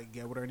like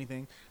get with her or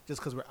anything,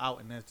 just because we're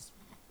out and it's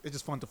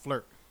just fun to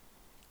flirt.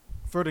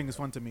 Flirting is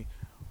fun to me,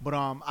 but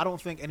I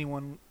don't think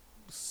anyone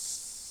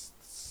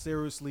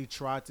seriously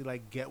tried to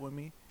like get with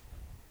me,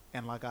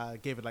 and like I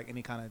gave it like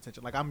any kind of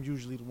attention. Like I'm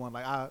usually the one,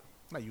 like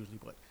not usually,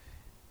 but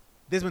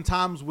there's been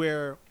times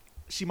where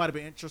she might have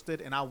been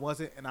interested and I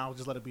wasn't, and I'll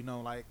just let it be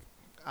known like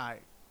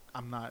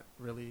I'm not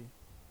really,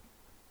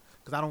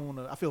 because I don't want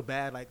to. I feel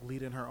bad like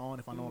leading her on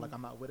if I know like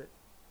I'm not with it,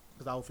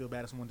 because I would feel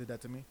bad if someone did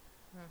that to me.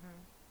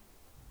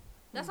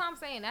 That's what I'm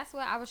saying. That's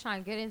what I was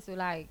trying to get into.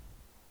 Like,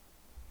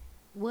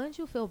 wouldn't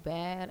you feel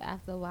bad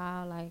after a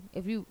while? Like,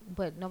 if you,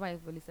 but nobody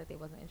really said they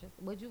wasn't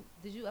interested.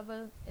 Did you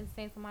ever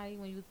entertain somebody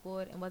when you was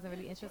bored and wasn't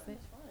really interested?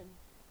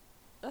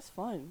 That's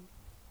fun.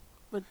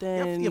 But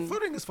Yeah, then yeah,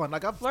 flirting is fun.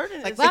 Like I'm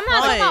flirting like, is But I'm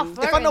not talking about fun.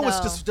 flirting. if I know it's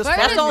though. just Flirting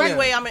That's is the only very-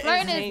 way I'm gonna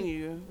flirting is- entertain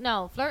you.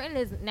 No, flirting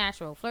is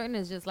natural. Flirting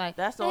is just like,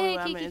 That's the only hey,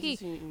 way I'm gonna kiki,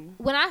 kiki. entertain you.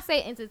 When I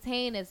say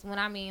entertain, it's when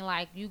I mean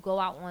like you go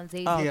out on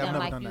dates Oh, with yeah, I've them, never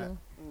like done you.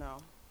 that. No.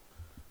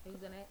 You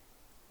done it?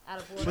 Out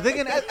of But then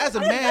again, as a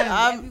man,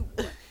 I'm-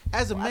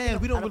 as a I man,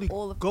 think we don't out of really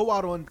all of- go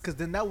out on, because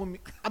then that would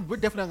we're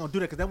definitely not gonna do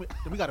that, because then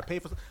we gotta pay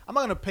for. I'm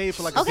not gonna pay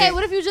for like. A Okay, date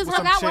what if you just with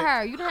hung some out with chick.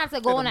 her? You didn't have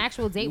to go on an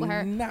actual date with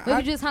her. Nah, What if I-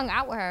 you just hung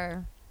out with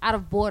her out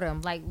of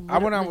boredom? Like I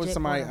went out with legit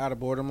somebody boredom. out of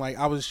boredom. Like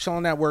I was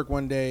chilling at work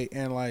one day,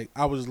 and like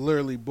I was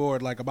literally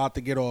bored, like about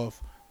to get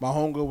off. My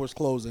homegirl was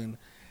closing,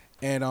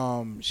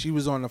 and she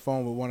was on the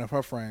phone with one of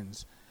her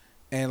friends,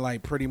 and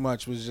like pretty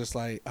much was just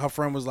like her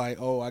friend was like,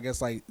 oh, I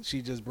guess like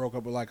she just broke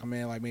up with like a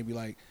man like maybe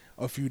like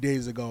a few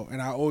days ago, and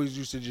I always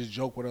used to just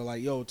joke with her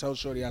like, yo, tell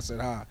Shorty I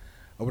said hi,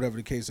 or whatever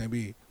the case may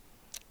be.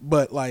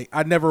 But like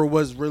I never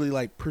was really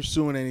like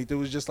pursuing anything. It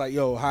was just like,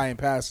 yo, hi in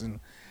passing.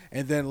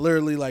 And then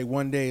literally like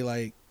one day,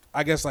 like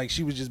I guess like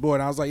she was just bored.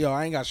 And I was like, yo,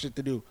 I ain't got shit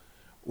to do.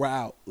 We're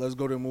out. Let's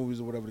go to the movies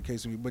or whatever the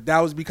case may be. But that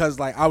was because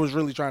like I was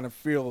really trying to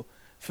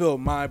fill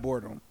my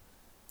boredom.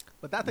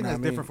 But I think Nah, that's I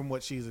mean- different from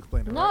what she's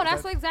explaining. No, right?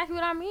 that's exactly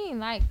what I mean.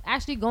 Like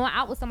actually going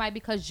out with somebody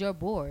because you're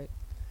bored.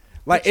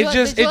 Like Did it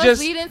yours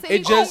just lead into it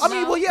anything? just I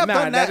mean, well, yeah, I've Nah,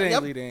 done that that. didn't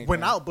Yep, lead to anything.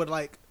 went out, but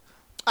like,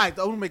 I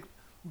don't make.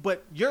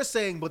 But you're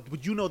saying, but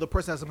you know, the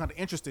person has some kind of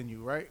interest in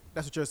you, right?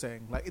 That's what you're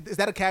saying. Like, is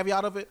that a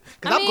caveat of it?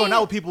 Because I'm going mean-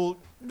 out with people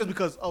just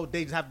because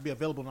they just have to be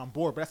available and I'm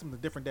bored. But that's something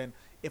different than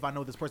if I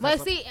know this person. But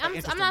has see, an I'm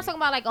interest not in talking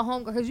about like a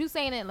homegirl because you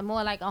saying it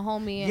more like a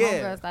homie and Yeah.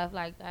 homegirl stuff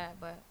like that.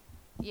 But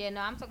yeah,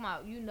 no, I'm talking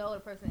about the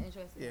person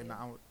interested. me. Yeah, in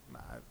nah, you. nah.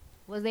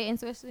 Was they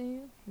interested in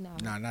you? No.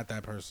 Nah, not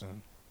that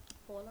person.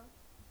 Paula?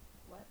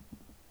 What?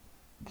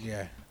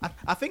 Yeah.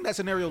 I think that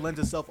scenario lends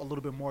itself a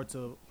little bit more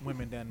to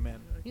women than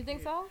men. You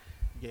think so?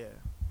 Yeah.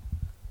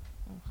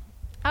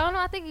 I don't know.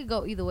 I think it could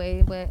go either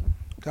way, but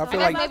I I feel guess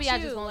like maybe I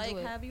you? just won't like, do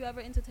it. have you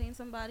ever entertained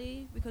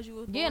somebody because you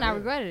was yeah, and I bored?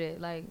 regretted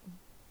it. Like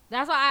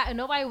that's why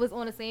nobody was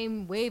on the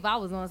same wave I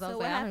was on. So, I So was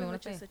what like, I don't happened even want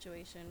with to your say.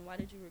 situation? Why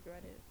did you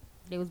regret it?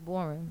 It was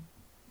boring.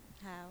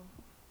 How?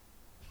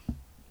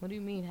 What do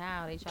you mean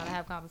how? They try to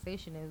have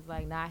conversation. It's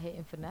like not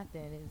hitting for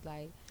nothing. It's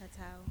like, That's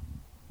how.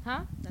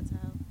 huh? That's how.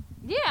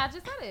 Yeah, I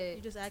just said You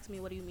it. just asked me,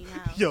 what do you mean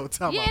how? Yo,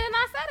 time Yeah, out. and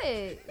I said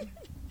it.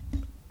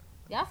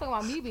 Y'all talking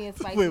about me being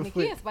spicy. Wait, Nakia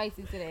wait.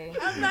 spicy today.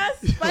 I'm not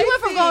She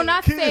went from going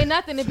not to say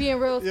nothing to being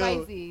real Yo.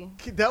 spicy.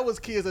 That was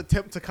Kia's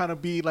attempt to kind of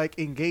be like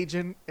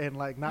engaging and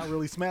like not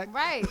really smack.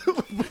 Right.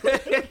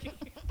 That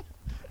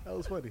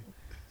was funny.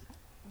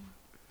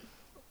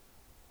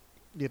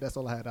 Yeah, that's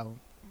all I had.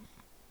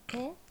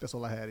 That's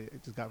all I had.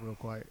 It just got real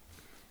quiet.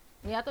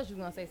 Yeah, I thought you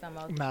were gonna say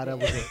something else. Nah, that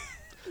was it.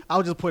 I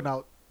was just pointing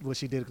out what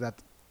she did because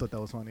I thought that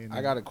was funny.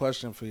 I got a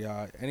question for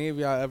y'all. Any of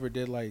y'all ever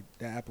did like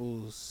the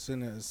apple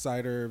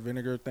cider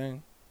vinegar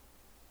thing?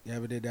 You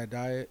ever did that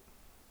diet?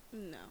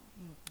 No.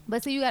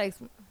 But see, you gotta.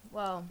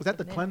 Well, Was that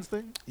the then- cleanse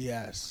thing?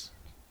 Yes.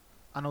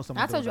 I know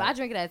someone. I told does you that. I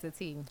drink it as a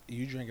tea.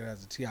 You drink it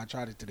as a tea. I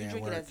tried it today You at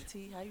drink work. it as a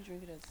tea? How you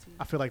drink it as a tea?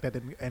 I feel like that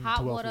didn't end Hot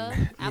too well water, for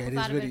you. apple there's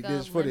cider video- vinegar,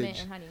 there's lemon, footage.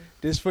 and honey.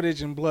 This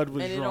footage and blood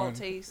was And it drawn. don't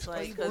taste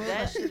like, you because boil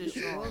that it. shit is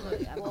strong.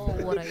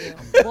 Boil water,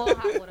 yeah. Boil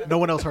hot water. No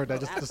one else heard that.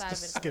 Just Outside of it,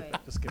 skip okay. it.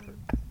 Just skip it.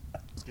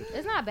 Skip it.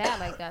 It's not bad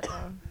like that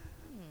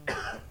though.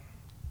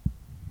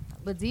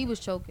 But D was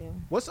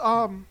choking. What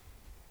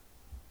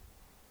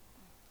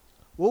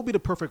would be the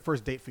perfect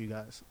first date for you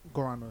guys?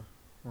 Go around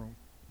the room.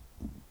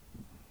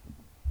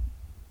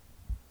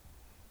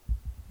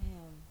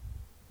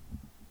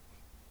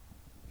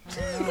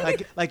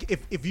 Like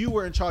if you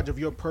were in charge of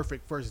your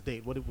perfect first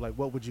date,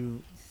 what would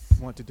you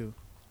want to do?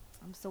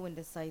 I'm so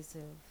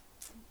indecisive.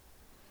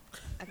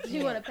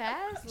 You want to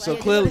pass? So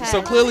Like, clearly, just so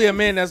pass. clearly, a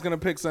man that's gonna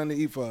pick something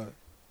to eat for her.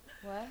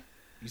 What?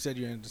 You said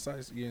you're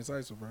indecisive. You're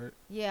indecisive, right?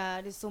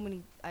 Yeah, there's so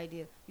many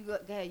ideas. You go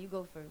ahead. You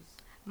go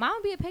first. Mine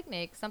would be a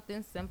picnic,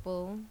 something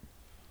simple,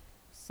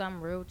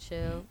 some real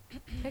chill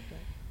picnic.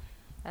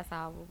 That's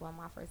how I would want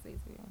my first date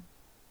to be.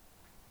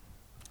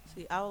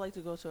 See, I would like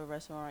to go to a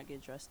restaurant,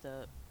 get dressed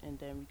up, and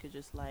then we could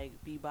just like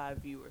be by a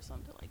view or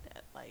something like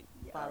that, like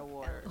by the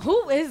water.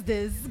 Who is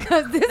this?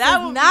 Because this That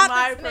is would not be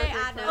my the Tanae I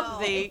perfect know. first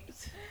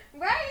date.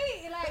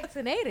 Right? Like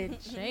Tanae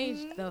to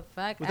change the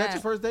fuck Was that your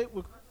up. first date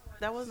with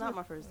That was not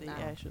my first date, No.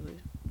 actually.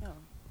 No.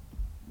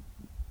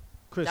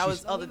 Chris? That She-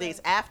 was other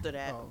dates after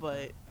that, Oh. but.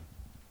 it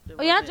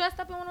Oh, y'all wasn't- dressed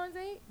up and went on a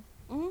date?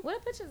 Mhm. Where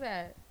the pictures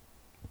at?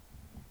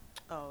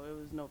 Oh, it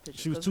was no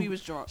pictures. She was 'cause too- we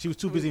was drunk. She was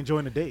too busy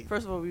enjoying the date.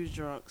 First of all, we was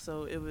drunk,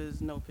 so it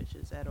was no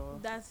pictures at all.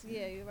 That's,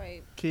 yeah, you're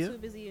right. Kia? Too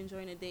busy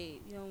enjoying a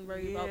date. You don't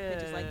worry about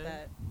pictures like Yeah.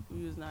 that.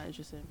 We was not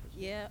interested in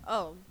pictures. Yeah.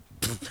 Oh.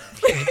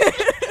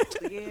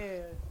 Yeah.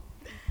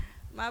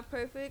 My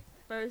perfect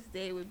first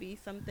day would be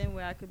something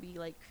where I could be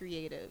like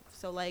creative.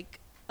 So like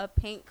a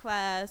paint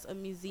class, a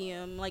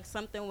museum, like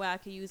something where I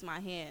could use my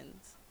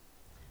hands.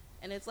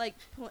 And it's like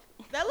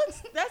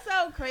that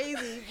sounds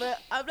crazy, but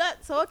I'm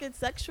not talking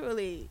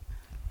sexually.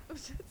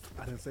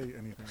 I didn't say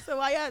anything. So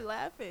why y'all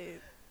laughing?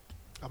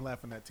 I'm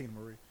laughing at Tina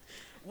Marie.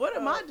 What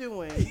am I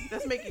doing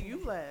that's making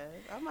you laugh?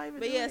 I'm not even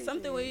But doing yeah, something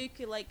anything. where you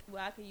could like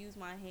where I could use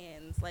my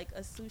hands, like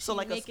a sushi So,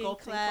 like, a making sculpting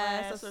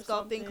class, class a or sculpting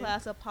something?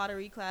 class, a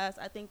pottery class.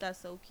 I think that's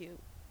so cute.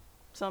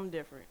 Something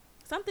different.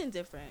 Something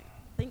different.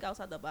 Think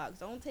outside the box.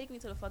 Don't take me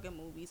to the fucking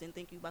movies and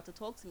think you about to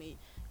talk to me,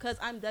 cause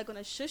I'm dead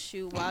gonna shush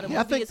you while the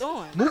Yeah, I movie think is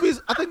on.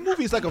 movies. I think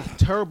movies like a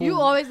terrible. You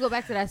always go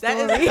back to that story.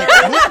 That is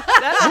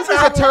that's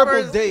Movies are terrible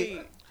first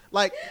date.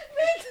 Like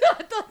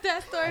I thought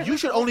that story. you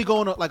should only go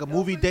on like a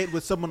movie date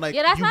with someone like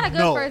Yeah, that's you not a good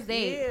know. first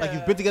date. Like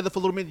you've been together for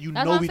a little minute, you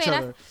That's know what I'm each saying,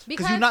 other. that's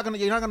Because you're not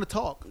gonna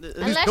talk. At least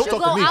Unless don't you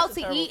talk go to me. out to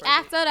Terrible eat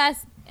first date.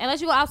 after,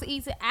 unless you go out to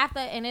eat after,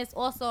 and it's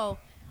also,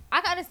 I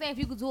can understand if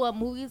you could do a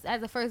movies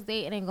as a first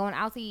date and then going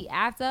out to eat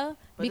after,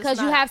 But because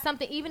it's you not. have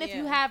something. Even if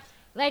you Yeah. have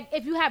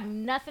if you have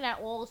nothing at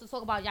all to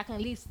talk about, y'all can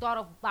at least start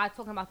off by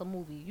talking about the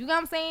movie. You know what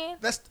I'm saying?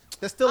 That's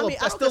That's still I mean,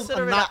 I that's don't still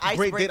consider a it an not great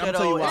date. icebreaker I'm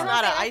telling you though. It's why.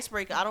 not an Okay.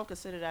 icebreaker. I don't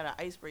consider that an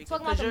icebreaker.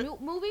 Talking about 'cause the you're-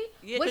 movie?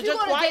 Yeah, What 'cause if you you're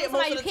go on a date quiet with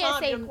most somebody, of you the can't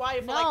time. say You're quiet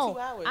for no. like 2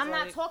 hours. I'm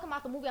not like- talking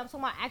about the movie. I'm talking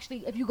about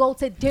actually if you go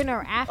to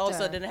dinner after. Oh,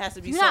 so then it has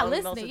to be You're not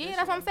something else listening. Yeah,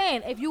 that's what I'm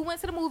saying. If you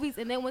went to the movies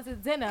and then went to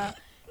dinner,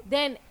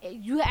 then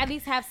you at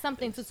least have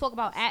something to talk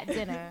about at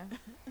dinner.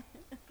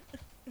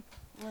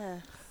 Yeah,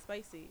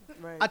 Spicy.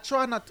 right. I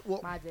try not. To, well,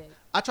 My dick.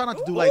 I try not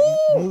to do like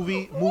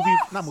movie,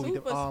 not movie.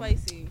 Super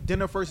spicy.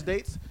 Dinner first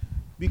dates,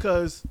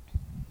 because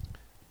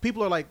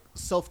people are like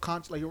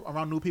self-conscious. Like you're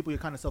around new people, you're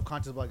kind of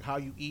self-conscious of like how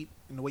you eat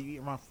and the way you eat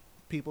around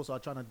people. So I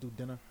try not to do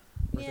dinner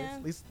first Yeah. dates.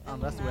 At least I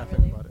mean, that's the way I not feel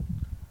really. about it.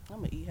 I'm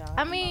gonna eat how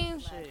I eat. mean,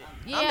 Shit.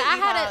 yeah, I'ma I eat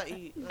how had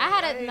eat. I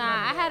had Like, a ain't nah. none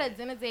I of had that. a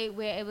dinner date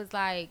where it was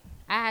like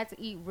I had to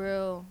eat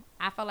real.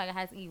 I felt like I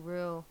had to eat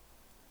real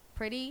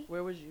pretty.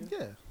 Where was you?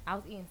 Yeah. I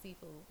was eating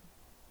seafood.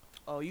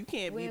 Oh, you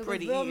can't Where be it was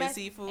pretty real eating mess-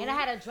 seafood. And I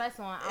had a dress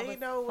on. I Ain't was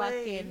no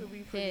way you fucking could be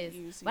pretty pissed.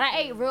 eating But I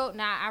ate seafood. real.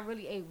 Nah, I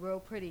really ate real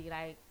pretty.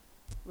 Like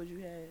What you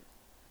had?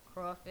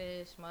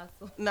 crawfish,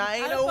 mussel. Nah,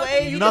 ain't How no the fuck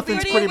way. you You Nothing's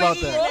could be pretty about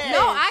eating that.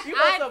 No, I- You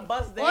must I- have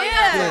bust Oh down.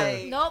 yeah.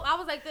 Yeah. Nope. I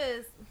was like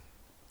this.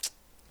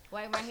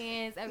 Wipe my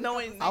hands. Every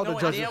Knowing, I would've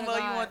knowing judged damn you. well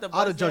you want the I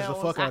would've bust judged down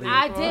the fuck on outta you.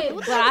 I something. did,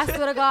 but I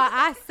swear to God,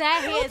 I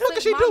sat here What the fuck and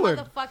is took she my doing?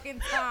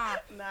 motherfucking time.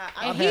 Nah,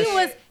 And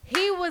had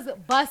he was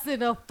busting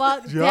the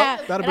fuck Yup, down.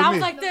 that'd And be I was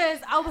me. like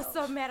this. I was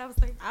so mad. I was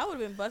like, I would have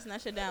been busting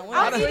that shit down.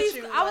 I was, with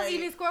eating, you, I was like-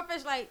 eating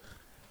squirtfish like,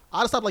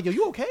 I'd stop like, yo,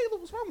 you okay?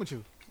 What's wrong with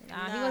you?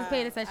 nah, he wasn't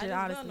paying attention,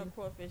 I just honestly. been on a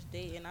crawfish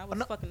date and I was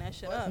No. fucking that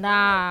shit up.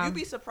 Nah. You'd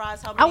be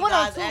surprised how I many went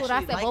on guys two, actually and I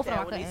said like both of that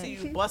them when they I see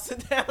couldn't. you busting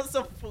down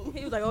some food.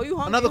 He was like, "Oh, you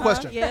hungry?" Another huh?"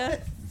 question. Yeah.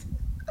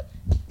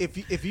 If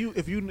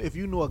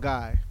you knew a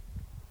guy,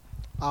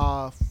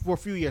 for a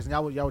few years and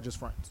y'all were just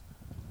friends,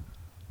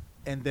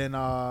 and then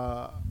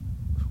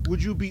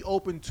would you be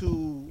open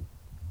to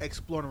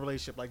exploring a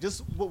relationship, like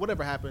just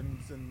whatever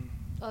happens? And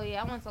Oh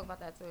yeah, I want to talk about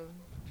that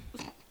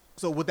too.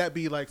 so would that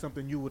be like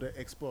something you would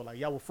explore? Like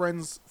y'all were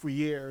friends for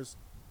years.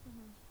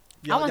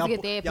 I want to y'all get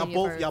bo- their y'all opinion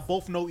both first. y'all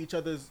both know each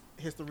other's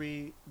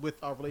history with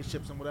our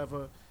relationships and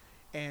whatever,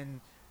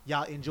 and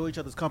y'all enjoy each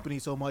other's company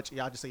so much.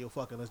 Y'all just say, yo,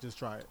 fuck it, let's just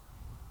try it.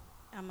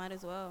 I might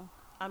as well.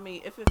 I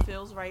mean, if it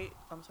feels right,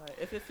 I'm sorry.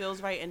 If it feels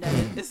right and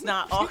that it's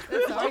not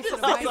awkward. Sorry to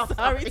the I'm mic.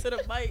 Sorry to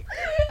the mic.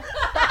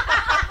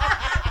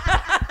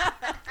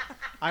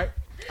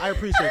 I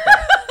appreciate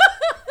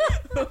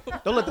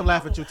that. Don't let them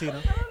laugh at you, Tina. No,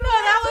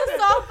 that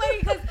was so funny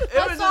because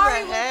It was just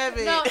a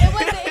habit. No, it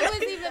wasn't. It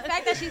wasn't even the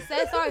fact that she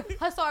said sorry.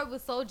 Her sorry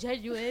was so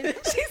genuine.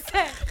 She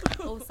said,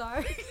 "Oh,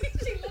 sorry."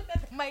 She looked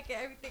at the mic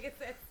and everything and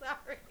said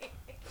sorry.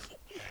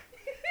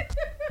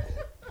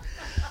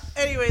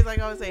 Anyways, like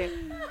I was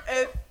saying,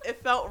 if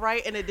it felt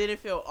right and it didn't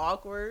feel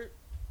awkward,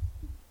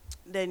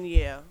 then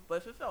yeah. But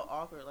if it felt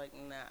awkward, like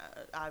nah,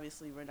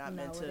 obviously we're not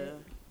meant with to it.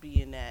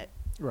 be in that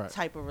Right.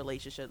 type of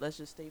relationship. Let's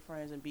just stay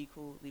friends and be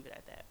cool. Leave it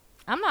at that.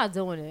 I'm not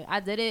doing it. I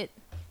did it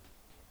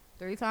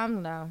 3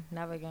 times now.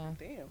 Never again.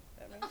 Damn.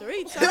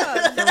 3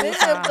 times.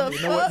 times.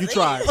 You know what? You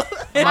tried. I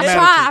I'm mad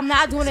tried. at I'm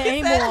not doing it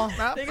anymore.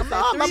 you.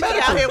 Nah, I'm not mad She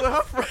at out you. here with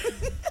her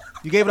friends.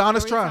 You gave it an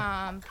honest 3 try.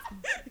 times.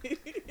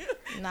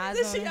 Not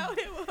She doing it. out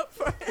here with her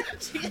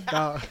friends. She out-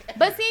 Nah.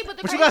 But see, but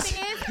the But you crazy guys,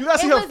 thing is, you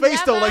guys see it her was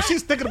face though, never- like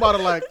she's thinking about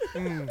it, like.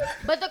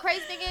 But the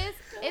crazy thing is,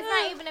 it's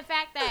not even the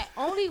fact that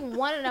only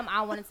one of them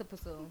I wanted to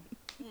pursue.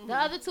 The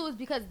other 2 is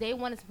because they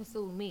wanted to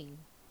pursue me.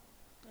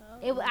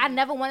 I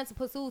never wanted to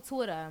pursue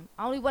 2 of them.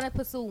 I only wanted to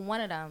pursue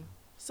one of them.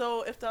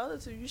 So if the other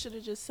two, you should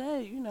have just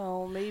said, you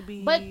know,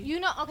 maybe. But you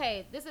know,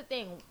 okay, this is the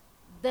thing.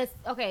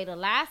 The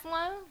last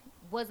one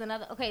was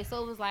another. Okay,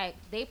 so it was like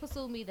they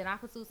pursued me, then I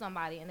pursued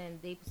somebody, and then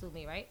they pursued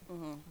me, right?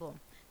 Mhm. Boom.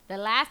 The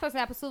last person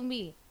that pursued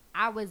me,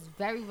 I was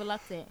very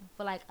reluctant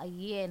for like a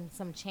year and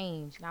some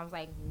change, and I was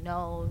like,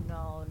 no.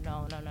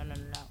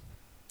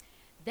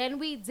 Then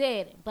we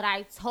did, but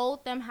I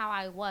told them how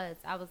I was.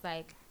 I was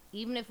like,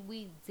 even if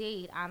we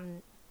date,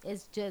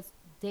 it's just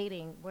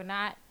dating. We're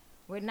not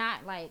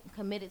like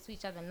committed to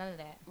each other. None of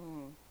that.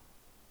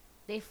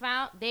 They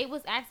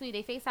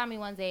FaceTimed me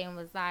one day and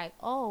was like,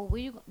 oh,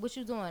 what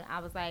you doing? I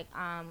was like,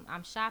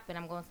 I'm shopping.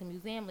 I'm going to the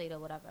museum later,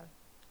 whatever.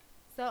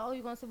 So, oh,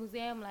 you going to the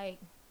museum? Like,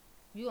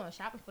 you going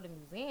shopping for the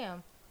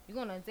museum? You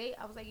going on a date?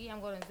 I was like, yeah,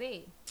 I'm going on a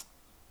date.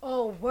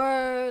 Oh,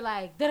 word,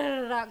 like,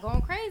 da-da-da-da,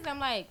 going crazy. I'm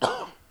like,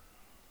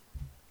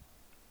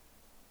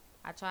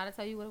 I tried to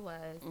tell you what it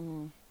was.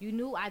 You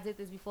knew I did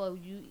this before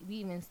we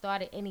even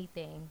started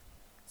anything.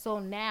 So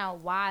now,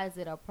 why is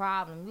it a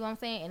problem? You know what I'm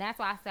saying? And that's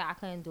why I said I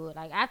couldn't do it.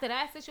 Like, after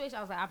that situation,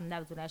 I was like, I'm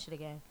never doing that shit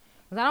again.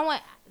 Because I don't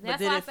want... But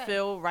did it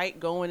feel right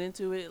going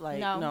into it? Like,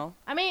 no.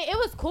 I mean, it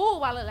was cool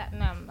while it...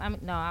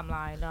 No, I'm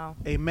lying. No.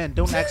 Amen.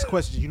 Don't ask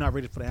questions you're not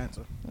ready for the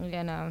answer.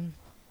 Yeah, no.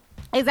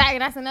 Exactly.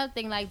 That's another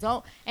thing. Like,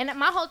 don't... And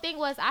my whole thing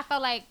was, I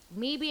felt like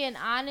me being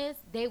honest,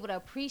 they would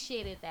have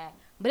appreciated that.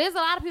 But there's a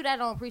lot of people that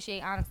don't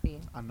appreciate honesty.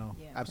 I know.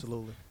 Yeah.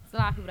 Absolutely. There's a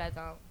lot of people that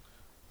don't.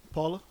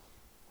 Paula?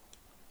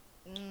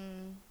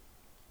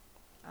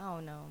 I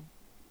don't know.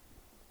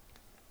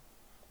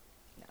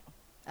 No,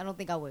 I don't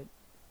think I would.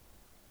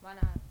 Why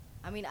not?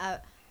 I mean,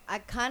 I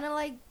kind of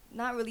like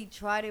not really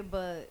tried it,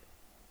 but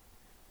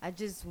I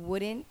just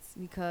wouldn't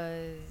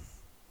because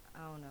I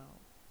don't know.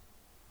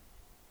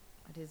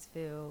 I just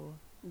feel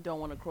You don't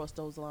want to cross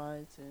those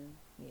lines, and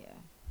yeah.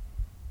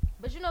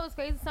 But you know what's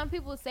crazy? Some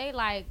people say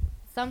like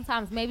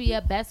sometimes maybe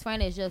your best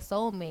friend is your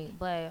soulmate,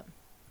 but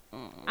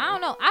I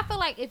don't know. I feel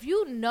like if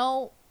you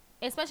know,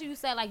 especially you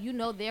said like you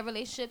know their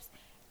relationships,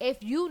 if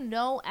you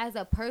know as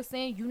a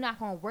person you're not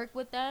gonna work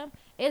with them,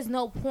 there's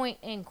no point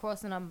in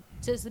crossing them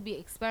just to be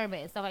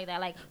experiment and stuff like that.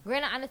 Like,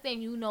 granted, I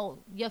understand you know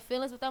your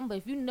feelings with them, but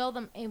if you know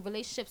them in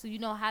relationships and you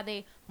know how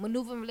they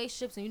maneuver in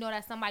relationships and you know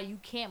that's somebody you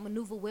can't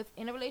maneuver with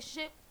in a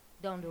relationship,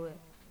 don't do it.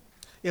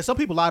 Yeah, some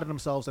people lie to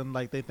themselves and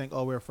like they think,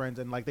 oh, we're friends,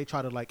 and like they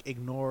try to like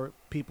ignore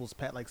people's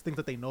like things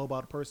that they know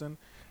about a person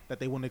that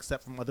they wouldn't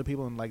accept from other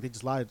people, and like they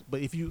just lie.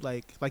 But if you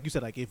like you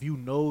said, like if you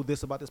know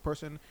this about this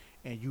person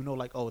and you know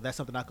like, oh, that's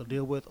something I could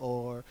deal with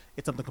or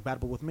it's something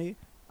compatible with me,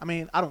 I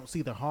mean, I don't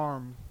see the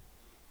harm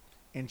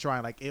in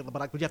trying but you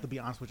have to be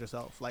honest with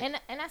yourself. Like, And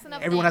that's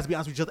another everyone thing. has to be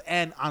honest with each other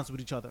and honest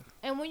with each other.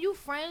 And when you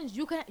friends,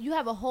 you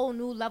have a whole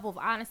new level of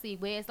honesty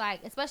where it's like,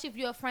 especially if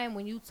you're a friend,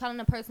 when you telling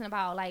a person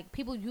about like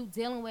people you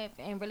dealing with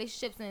and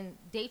relationships and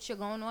dates you're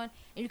going on,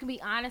 and you can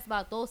be honest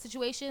about those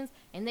situations,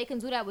 and they can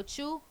do that with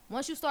you.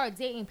 Once you start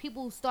dating,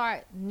 people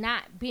start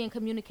not being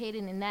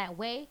communicating in that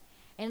way,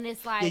 and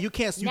it's like, Yeah, you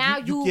can't. now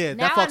yeah,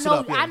 now that fucks I know it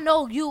up. Yeah. I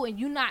know you, and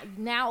you not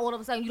now all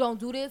of a sudden you don't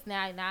do this.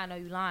 Now I know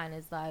you lying.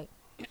 It's like,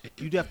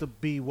 You have to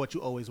be what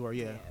you always were.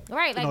 Yeah.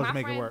 right, In like order to my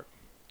make it friend. work.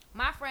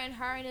 My friend,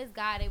 her and this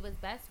guy, they was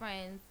best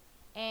friends,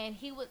 and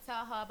he would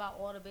tell her about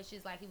all the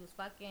bitches like he was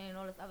fucking and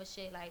all this other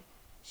shit. Like,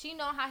 she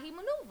know how he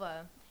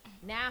maneuver.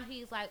 Now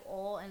he's like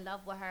all in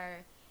love with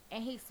her,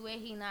 and he swear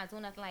he not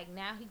doing nothing. Like,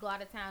 now he go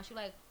out of town. She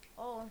like,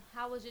 oh,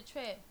 how was your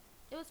trip?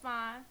 It was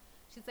fine.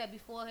 She said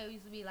before he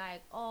used to be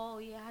like, oh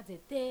yeah, I did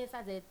this,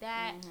 I did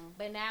that,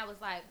 but now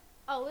it's like,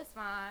 oh, it's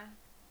fine.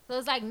 So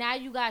it's like now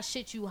you got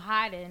shit you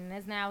hiding, and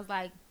it's now it's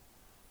like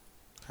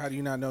How do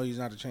you not know he's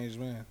not a changed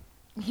man?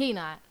 he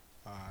not.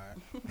 All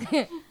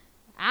right.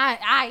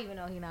 I even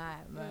know he not.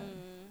 But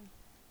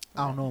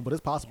I don't know, but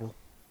it's possible.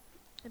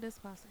 It is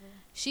possible.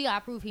 she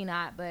got proof he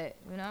not, but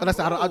you know. But that's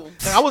I Ooh.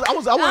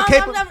 wasn't I'm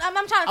capable. trying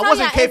to tell I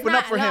wasn't y'all it's caping up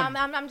not. for No, him.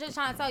 I'm just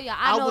trying to tell you.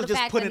 I know was the just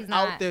fact that putting he's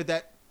out not. there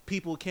that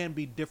people can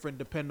be different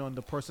depending on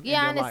the person.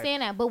 Yeah, I in their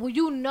understand life. that, but when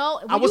you know,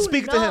 I when was you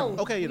speaking to him.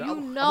 Okay, when I you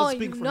was know, and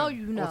speaking you for know, him.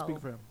 you I was know.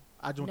 speaking for him.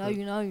 I just No, want to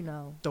you know, you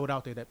know. throw it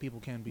out there that people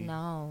can be.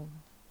 No,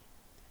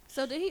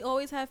 So did he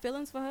always have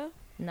feelings for her?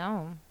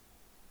 no.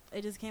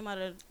 It just came out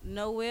of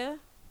nowhere.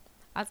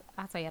 I'll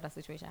tell you that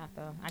situation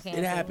after. I can't.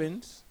 It say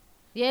happens.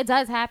 Yeah, it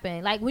does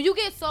happen. Like when you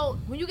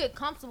get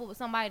comfortable with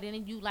somebody,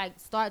 then you like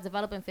start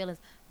developing feelings.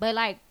 But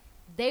like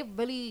they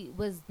really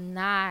was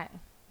not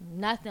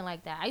nothing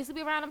like that. I used to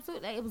be around him too.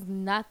 Like, it was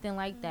nothing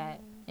like that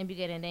in the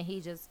beginning. Then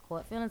he just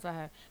caught feelings for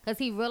her because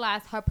he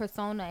realized her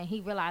persona and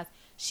he realized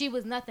she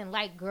was nothing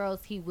like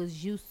girls he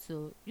was used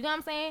to. You know what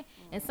I'm saying?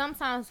 And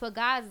sometimes for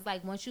guys, it's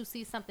like once you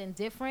see something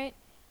different,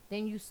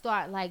 then you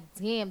start like,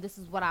 damn, this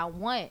is what I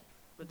want.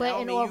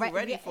 But in all all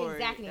ready for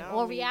exactly. it. In That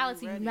all don't mean you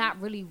reality, you're ready.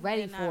 not really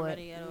ready They're for not it.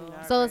 ready at all.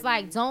 Not So it's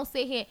ready. like, don't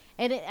sit here.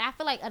 And I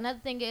feel like another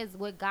thing is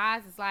with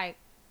guys, it's like,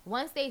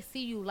 once they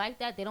see you like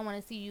that, they don't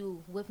want to see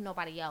you with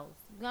nobody else.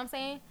 You know what I'm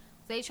saying?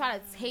 So they try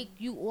to take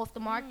you off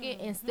the market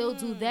and still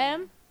do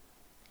them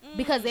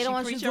because they don't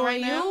want you preaching doing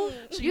right now? you.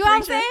 She You know what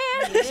I'm preaching?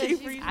 saying? Yeah, she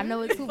She's- preaching. I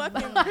know it too.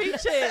 Fucking Y'all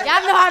preaching.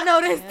 know I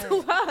know this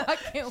too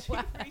fucking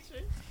well.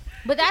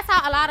 But that's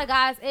how a lot of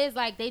guys is.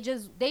 Like they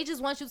just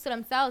want you to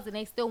themselves and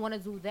they still want to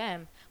do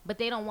them, but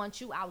they don't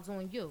want you out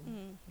doing you.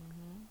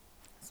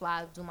 That's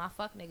why I do my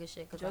fuck nigga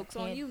shit. Cause Jokes I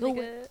on can't you, do nigga.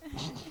 It.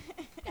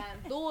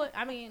 Can't do it.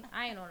 I mean,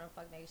 I ain't on no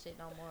fuck nigga shit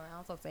no more. I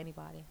don't talk to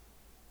anybody.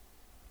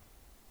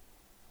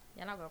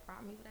 Y'all not gonna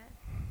prompt me for that?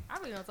 I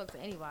really don't talk to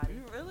anybody.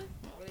 You really?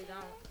 I really don't.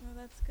 Oh,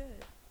 that's good.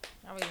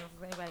 I really don't talk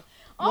to anybody.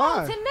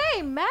 Why? Oh,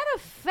 Tanae, matter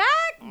of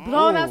fact,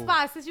 blowing up Oh.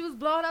 spots. Since you was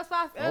blowing up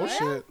spots Oh earlier.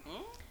 shit.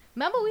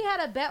 Remember we had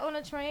a bet on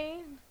the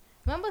train?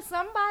 Remember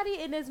somebody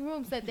in this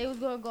room said they was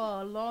going to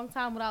go a long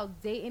time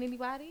without dating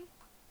anybody?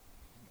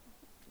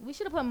 We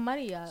should have put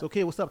money up. It's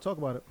okay. What's up? Talk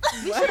about it.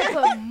 We should have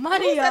put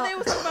money Who said up. they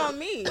was talking about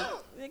me?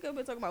 They could have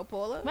been talking about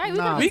Paula. Right,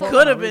 Nah, We Talk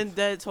could have about been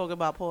dead talking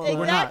about Paul. But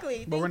we're not.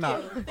 Exactly. But we're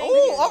Thank not. you. Thank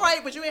Oh, you. all right,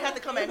 but you ain't have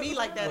to come at me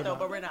like that though.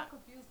 But we're not.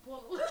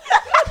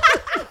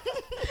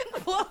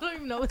 Paul don't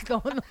even know what's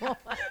going on.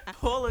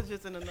 Paula's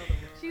just in another world.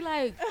 She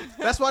like,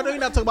 That's why I know you're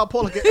not talking about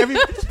Paula. 'Cause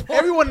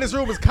everyone in this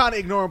room is kind of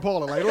ignoring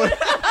Paula. Like, what?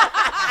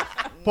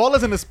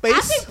 Paula's in the space. I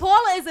think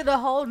Paula is in a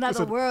whole nother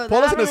Listen, world.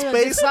 Paula's I in the don't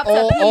even space disrupt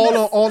her peace.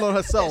 all on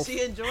herself.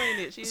 She enjoying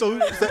it. She So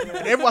enjoying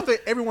it. I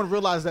think everyone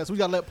realized that. So we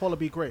gotta let Paula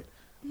be great.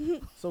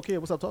 It's okay.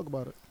 What's up? Talk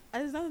about it.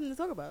 There's nothing to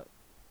talk about.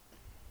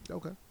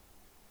 Okay.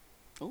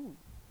 Ooh.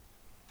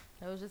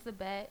 It was just a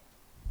bet.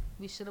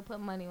 We should have put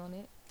money on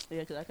it. Yeah,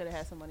 because I could have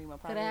had some money in my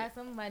Could pocket. have had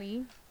some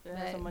money. Could have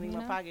had some money in you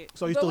my know. pocket.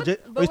 So you But still what-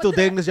 are but you still what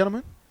did dating this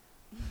gentleman?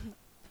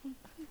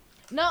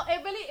 No,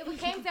 it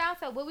came down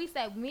to what we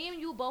said. Me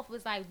and you both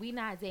was like, we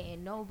not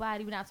dating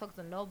nobody. We not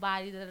talking to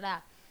nobody. Da, da, da.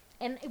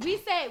 And we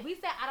said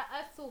out of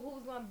us two, who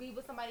was gonna be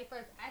with somebody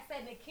first? I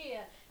said Nakia,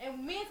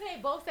 and me and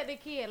Tanae both said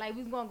Nakia. Like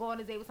we was gonna go on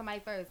a date with somebody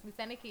first. We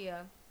said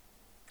Nakia.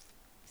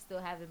 Still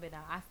haven't been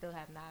out. I still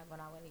have not gone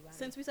out with anybody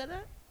Since we said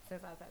that?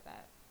 since I said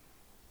that.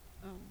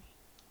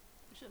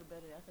 You should have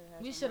bet it. I could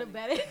have. We should have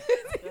bet it.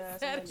 Yeah,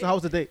 some money. So how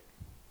was the date?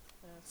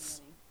 Yeah,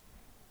 some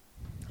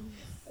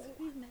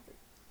money.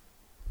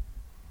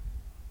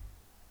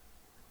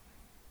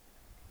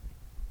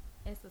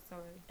 It's a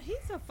story.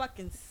 He's a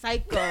fucking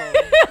psycho.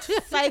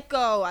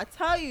 Psycho, I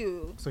tell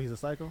you. So he's a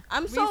psycho.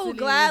 I'm so Recently.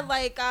 glad,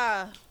 like,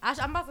 I'm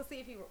about to see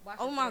if he watched.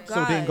 Oh it my today. God.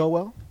 So it didn't go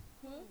well.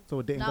 Hmm? So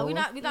it didn't No, go we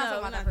well. not. We not talking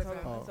about that person.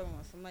 Oh. I'm talking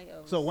about somebody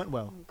else. So it went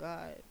well. Oh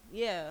God,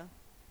 yeah,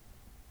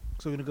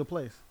 So you're in a good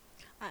place.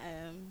 I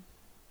am.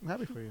 I'm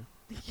happy for you.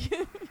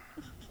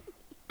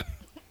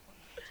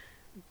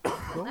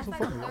 That's Go like some the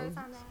fun, third man.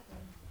 time that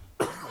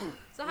happened.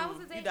 So how was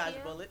the date? You dodged a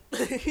Kia? bullet.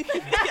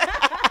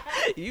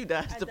 You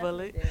dodged the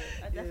bullet.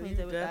 I definitely you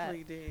did with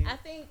definitely that. did. I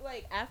think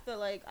like after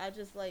like I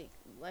just like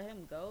let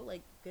him go,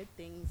 like good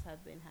things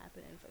have been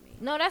happening for me.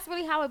 No, that's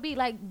really how it be.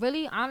 Like,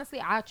 really,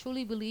 honestly, I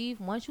truly believe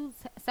once you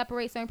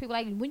separate certain people,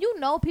 like when you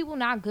know people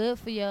not good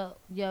for your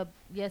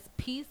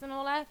peace and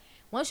all that,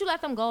 once you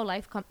let them go,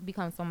 life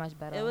becomes so much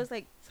better. It was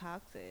like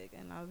toxic,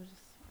 and I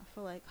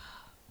feel like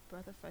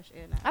breath of fresh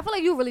air now. I feel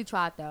like you really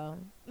tried though.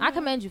 I Mhm.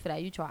 commend you for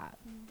that. You tried.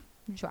 Mhm.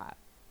 You tried.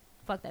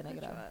 Fuck that I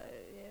nigga though. tried,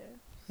 yeah,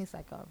 He's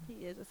psycho.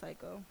 he is a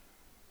psycho.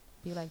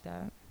 Be like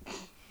that.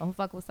 Don't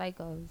fuck with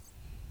psychos.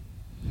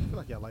 I feel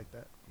like y'all like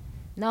that.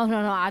 No,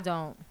 I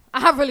don't.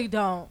 I really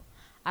don't.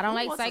 I don't Who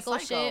like wants a psycho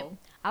shit.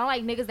 I don't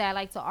like niggas that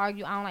like to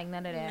argue. I don't like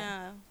none of that.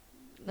 Nah,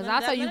 'Cause None I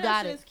of saw that- you none of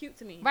got that it. shit is cute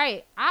to me.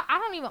 Right. I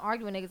don't even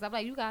argue with niggas. I'm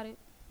like, you got it.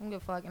 I don't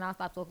give a fuck. And I'll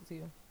stop talking to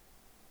you.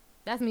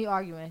 That's me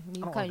arguing. Me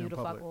don't cutting argue you the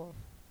in fuck public. off.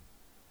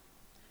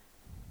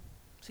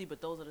 See,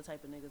 but those are the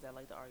type of niggas that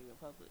like to argue in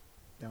public.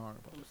 They don't argue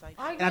about Them it. psychos.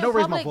 Arguing And I don't in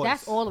raise my public,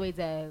 That's voice. all the way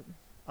dead.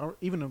 I don't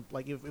even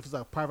like if it's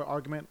a private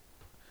argument.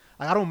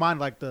 Like I don't mind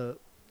like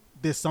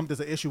there's an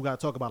issue we gotta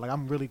talk about. Like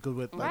I'm really good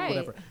with like Right.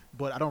 whatever,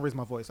 but I don't raise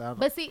my voice. I don't,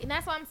 But see, and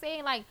that's what I'm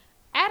saying. Like,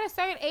 at a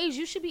certain age,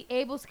 you should be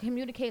able to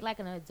communicate like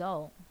an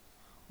adult.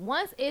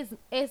 Once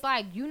it's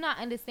like you not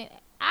understand.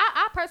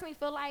 I personally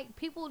feel like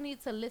people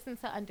need to listen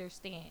to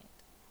understand.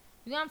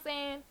 You know what I'm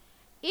saying?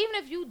 Even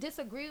if you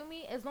disagree with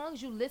me, as long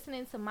as you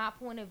listening to my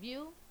point of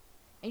view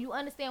and you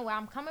understand where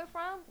I'm coming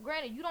from,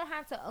 granted, you don't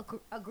have to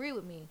agree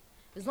with me.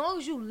 As long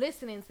as you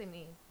listening to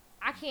me,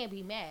 I can't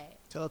be mad.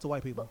 tell it to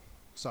white people.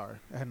 Sorry,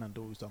 I had nothing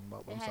to do with what we was talking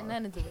about. But It I'm had sorry.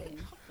 nothing to do with it.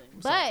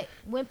 I'm sorry.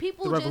 But when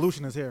people The just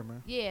revolution is here,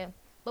 man. yeah.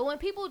 But when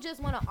people just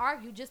want to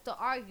argue just to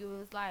argue,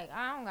 it's like,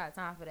 I don't got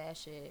time for that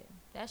shit.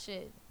 That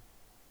shit,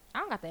 I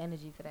don't got the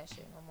energy for that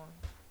shit no more.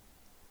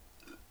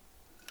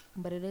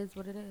 But it is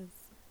what it is.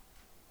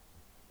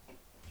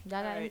 Y'all got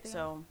All right, anything else?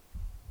 so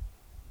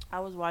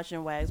I was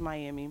watching Wags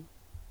Miami.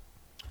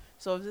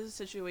 So if this is a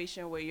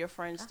situation where your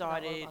friend I forgot all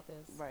started, about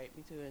this. right?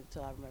 Me too.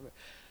 Until I remember.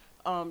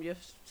 Your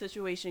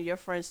situation, your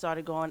friend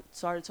started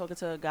talking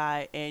to a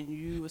guy, and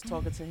you was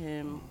talking to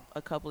him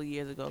a couple of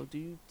years ago. Do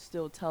you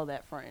still tell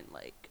that friend,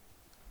 like?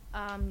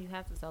 You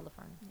have to tell the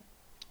friend.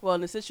 Well,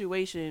 in the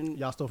situation,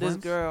 Y'all still this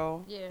friends?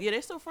 girl, Yeah.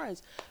 they're still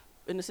friends.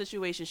 In the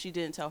situation, she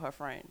didn't tell her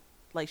friend.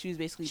 Like she was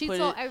basically She put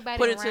told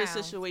everybody it into a around.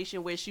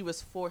 situation where she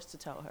was forced to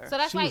tell her. So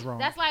that's She was like wrong.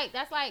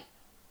 that's like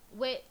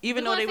with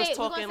Even we though gonna they was say- we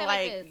gonna talking say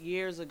like this.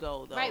 years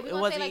ago, though, Right, we it gonna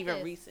say wasn't like even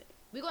this. recent.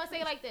 We're gonna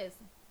say it like this.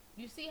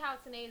 You see how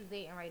Tanae is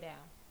dating right now.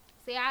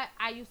 Say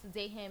I used to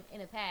date him in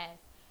the past,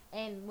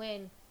 and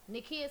when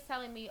Nakia is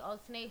telling me, oh,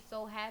 Tanae's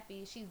so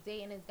happy, she's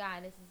dating this guy,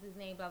 and this is his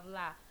name, blah blah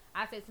blah.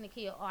 I said to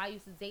Nakia, oh, I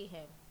used to date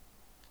him.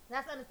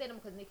 That's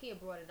understandable because Nakia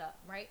brought it up,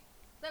 right?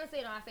 It's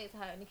understandable. I say to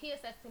her, Nakia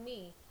says to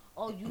me,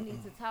 oh, you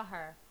need to tell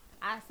her.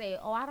 I say,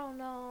 oh, I don't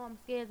know, I'm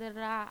scared, da da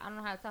da. I don't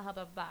know how to tell her,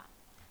 blah blah blah.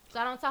 So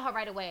I don't tell her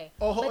right away.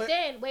 Oh, But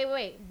then,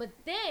 wait. But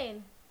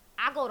then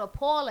I go to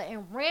Paula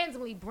and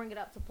randomly bring it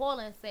up to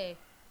Paula and say,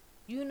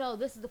 you know,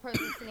 this is the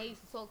person Tanae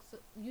used to talk to.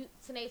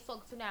 Tanae's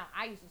talking to now.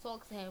 I used to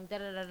talk to him. Da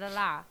da da da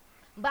da.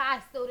 But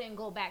I still didn't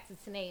go back to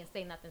Tanae and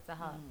say nothing to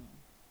her.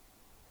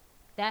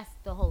 That's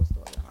the whole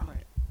story.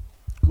 Right.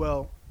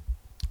 Well,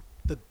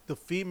 the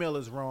female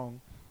is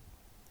wrong,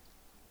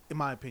 in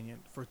my opinion,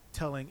 for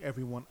telling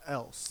everyone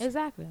else.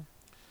 Exactly.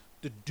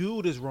 The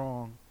dude is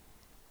wrong.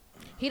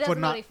 He doesn't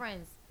know not- they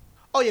friends.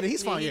 Oh yeah,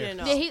 he's Yeah, fine. he Yeah. didn't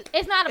know. Yeah,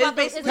 it's not about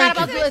It's it's not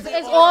about basically- it's,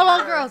 it's all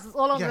on girls. It's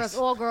all on Yes. girls.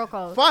 All girl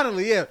codes.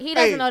 Finally, yeah. He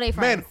doesn't know they Man,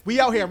 friends. we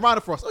out here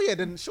riding for us. Oh yeah,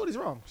 then Shorty's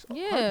wrong.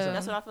 Yeah. 100%.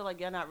 That's what I feel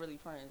like. You're not really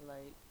friends. Like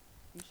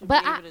you should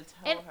But be able to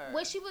tell and her.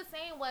 what she was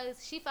saying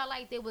was she felt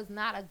like there was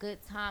not a good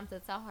time to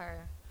tell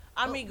her.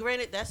 I mean,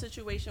 granted, that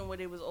situation where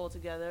they was all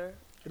together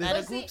It at a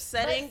is- group But see-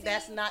 setting, but see-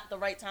 that's not the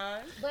right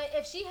time. But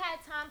if she had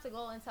time to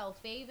go and tell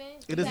Faven,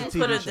 It she is a had TV time show. to Could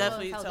go have and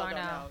definitely tell told them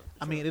Darnell. out.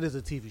 I mean, it is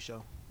a TV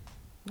show.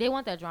 They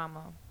want that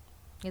drama.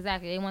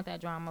 Exactly, they want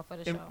that drama for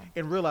the show.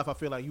 In real life, I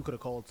feel like you could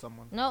have called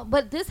someone. No,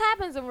 but this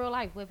happens in real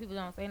life where people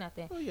don't say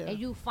nothing, Oh, yeah. and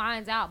you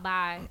find out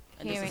by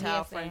And this hearing is how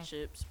hearsay.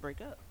 friendships break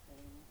up.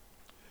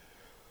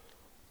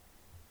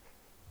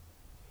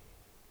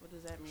 What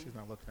does that mean? She's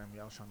not looking at me.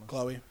 I was trying to.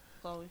 Chloe.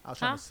 Chloe. I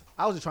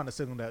was just trying to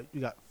signal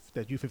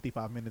that you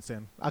 55 minutes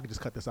in. I could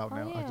just cut this out Oh,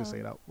 now. I yeah. just say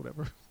it out,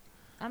 whatever.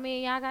 I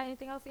mean, y'all got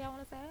anything else y'all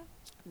want to say?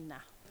 Nah.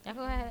 Y'all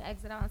go ahead and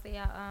exit out and say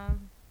y'all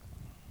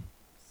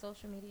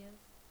social medias.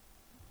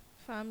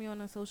 Find me on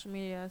the social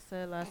media. I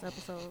said last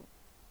episode.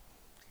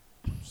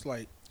 It's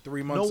like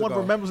 3 No months one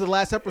ago. remembers the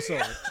last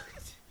episode.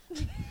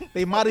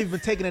 They might have even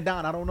taken it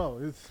down. I don't know.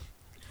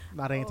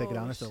 They ain't taking it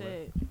down. It's still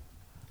there. shit.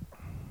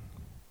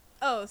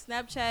 Oh,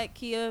 Snapchat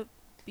Kia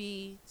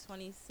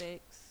B26.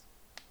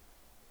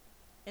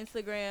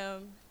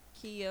 Instagram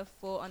Kia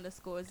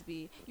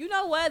 4_B. You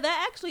know what?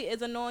 That actually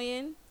is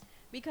annoying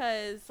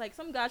because like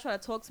some guy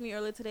tried to talk to me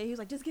earlier today. He was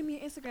like, "Just give me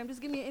an Instagram.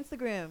 Just give me an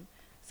Instagram."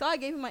 So I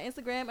gave him my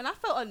Instagram, and I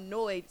felt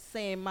annoyed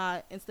saying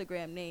my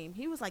Instagram name.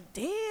 He was like,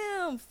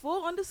 "Damn,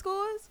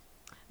 4_?"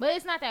 But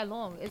it's not that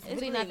long. It's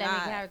really not that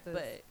many characters.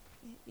 But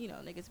you know,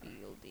 niggas be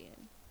ODing.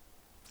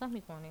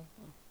 Something funny.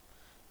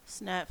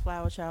 Snap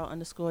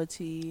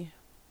flowerchild_T.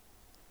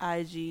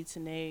 IG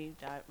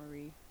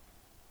Tanae.Marie.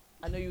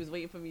 I know you was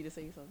waiting for me to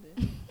say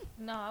something.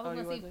 No, I Oh, was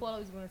you gonna see wasn't? if Paula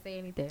was gonna say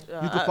anything.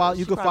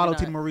 You could follow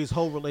Tina Marie's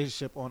whole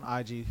relationship on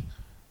IG.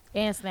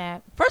 And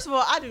Snap First of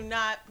all, I do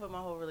not put my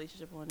whole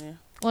relationship on there.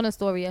 on the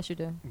story. Yes, you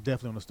do.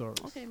 Definitely on the stories.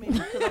 Okay, maybe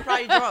because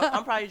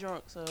I'm probably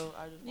drunk. so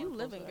I just You wanna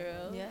living, post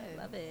that. girl. Yeah.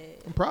 Love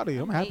it. I'm proud of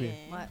you. I'm happy.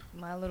 hating.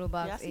 My little Yeah,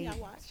 I box see. 8 I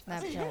watch. I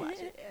see. I watch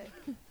Snapchat. it.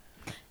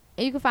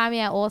 And you can find me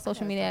at all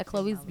social Yeah, media at it's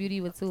actually Chloe's my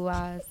Beauty with 2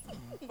 eyes.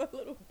 My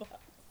little box.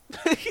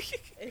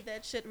 Is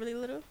that shit really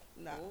little?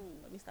 Nah.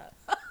 Let me stop.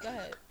 Go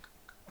ahead.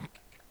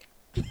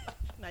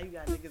 Now you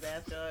got niggas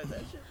asking us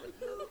that shit.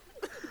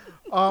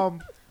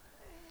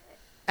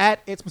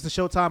 At It's Mr.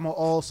 Showtime on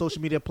all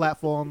social media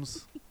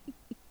platforms.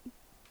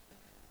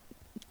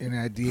 And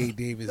at D.A.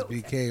 Davis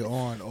BK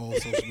on all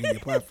social media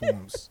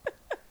platforms.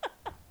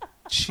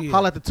 Cheer.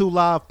 Holla at the 2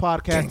 Live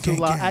podcast. Gang, gang,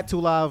 gang. At 2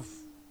 Live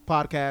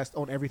podcast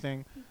on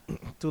everything.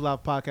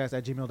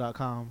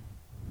 2livepodcast@gmail.com.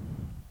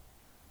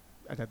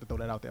 I had to throw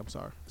that out there. I'm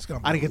sorry. It's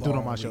gonna be I didn't a get through it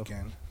on long my show.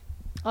 weekend.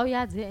 Oh,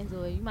 y'all didn't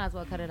do it. You might as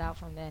well cut it out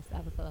from this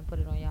episode and put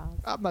it on y'all.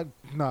 I'm not.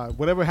 Nah.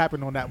 Whatever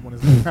happened on that one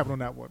is what happened on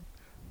that one.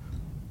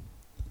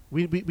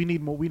 We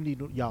need more. We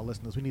need y'all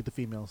listeners. We need the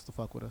females to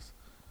fuck with us.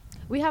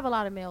 We have a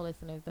lot of male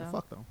listeners though.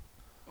 Fuck them.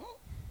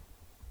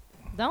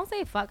 Don't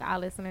say fuck our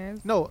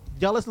listeners. No,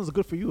 y'all listeners are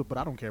good for you, but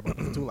I don't care about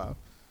them. Too loud.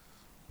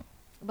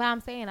 But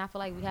I'm saying I feel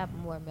like we have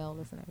more male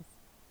listeners.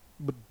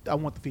 But I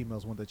want the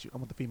females one that you. I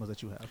want the females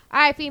that you have. All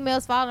right,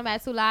 females, follow them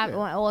at 2 Live Yeah.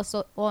 on all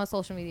on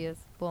social medias.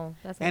 Boom.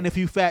 That's And it. if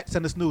you fat,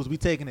 send us news. We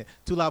taking it.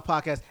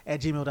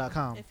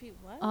 2livepodcast@gmail.com. If you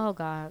what? Oh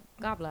God.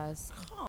 God bless.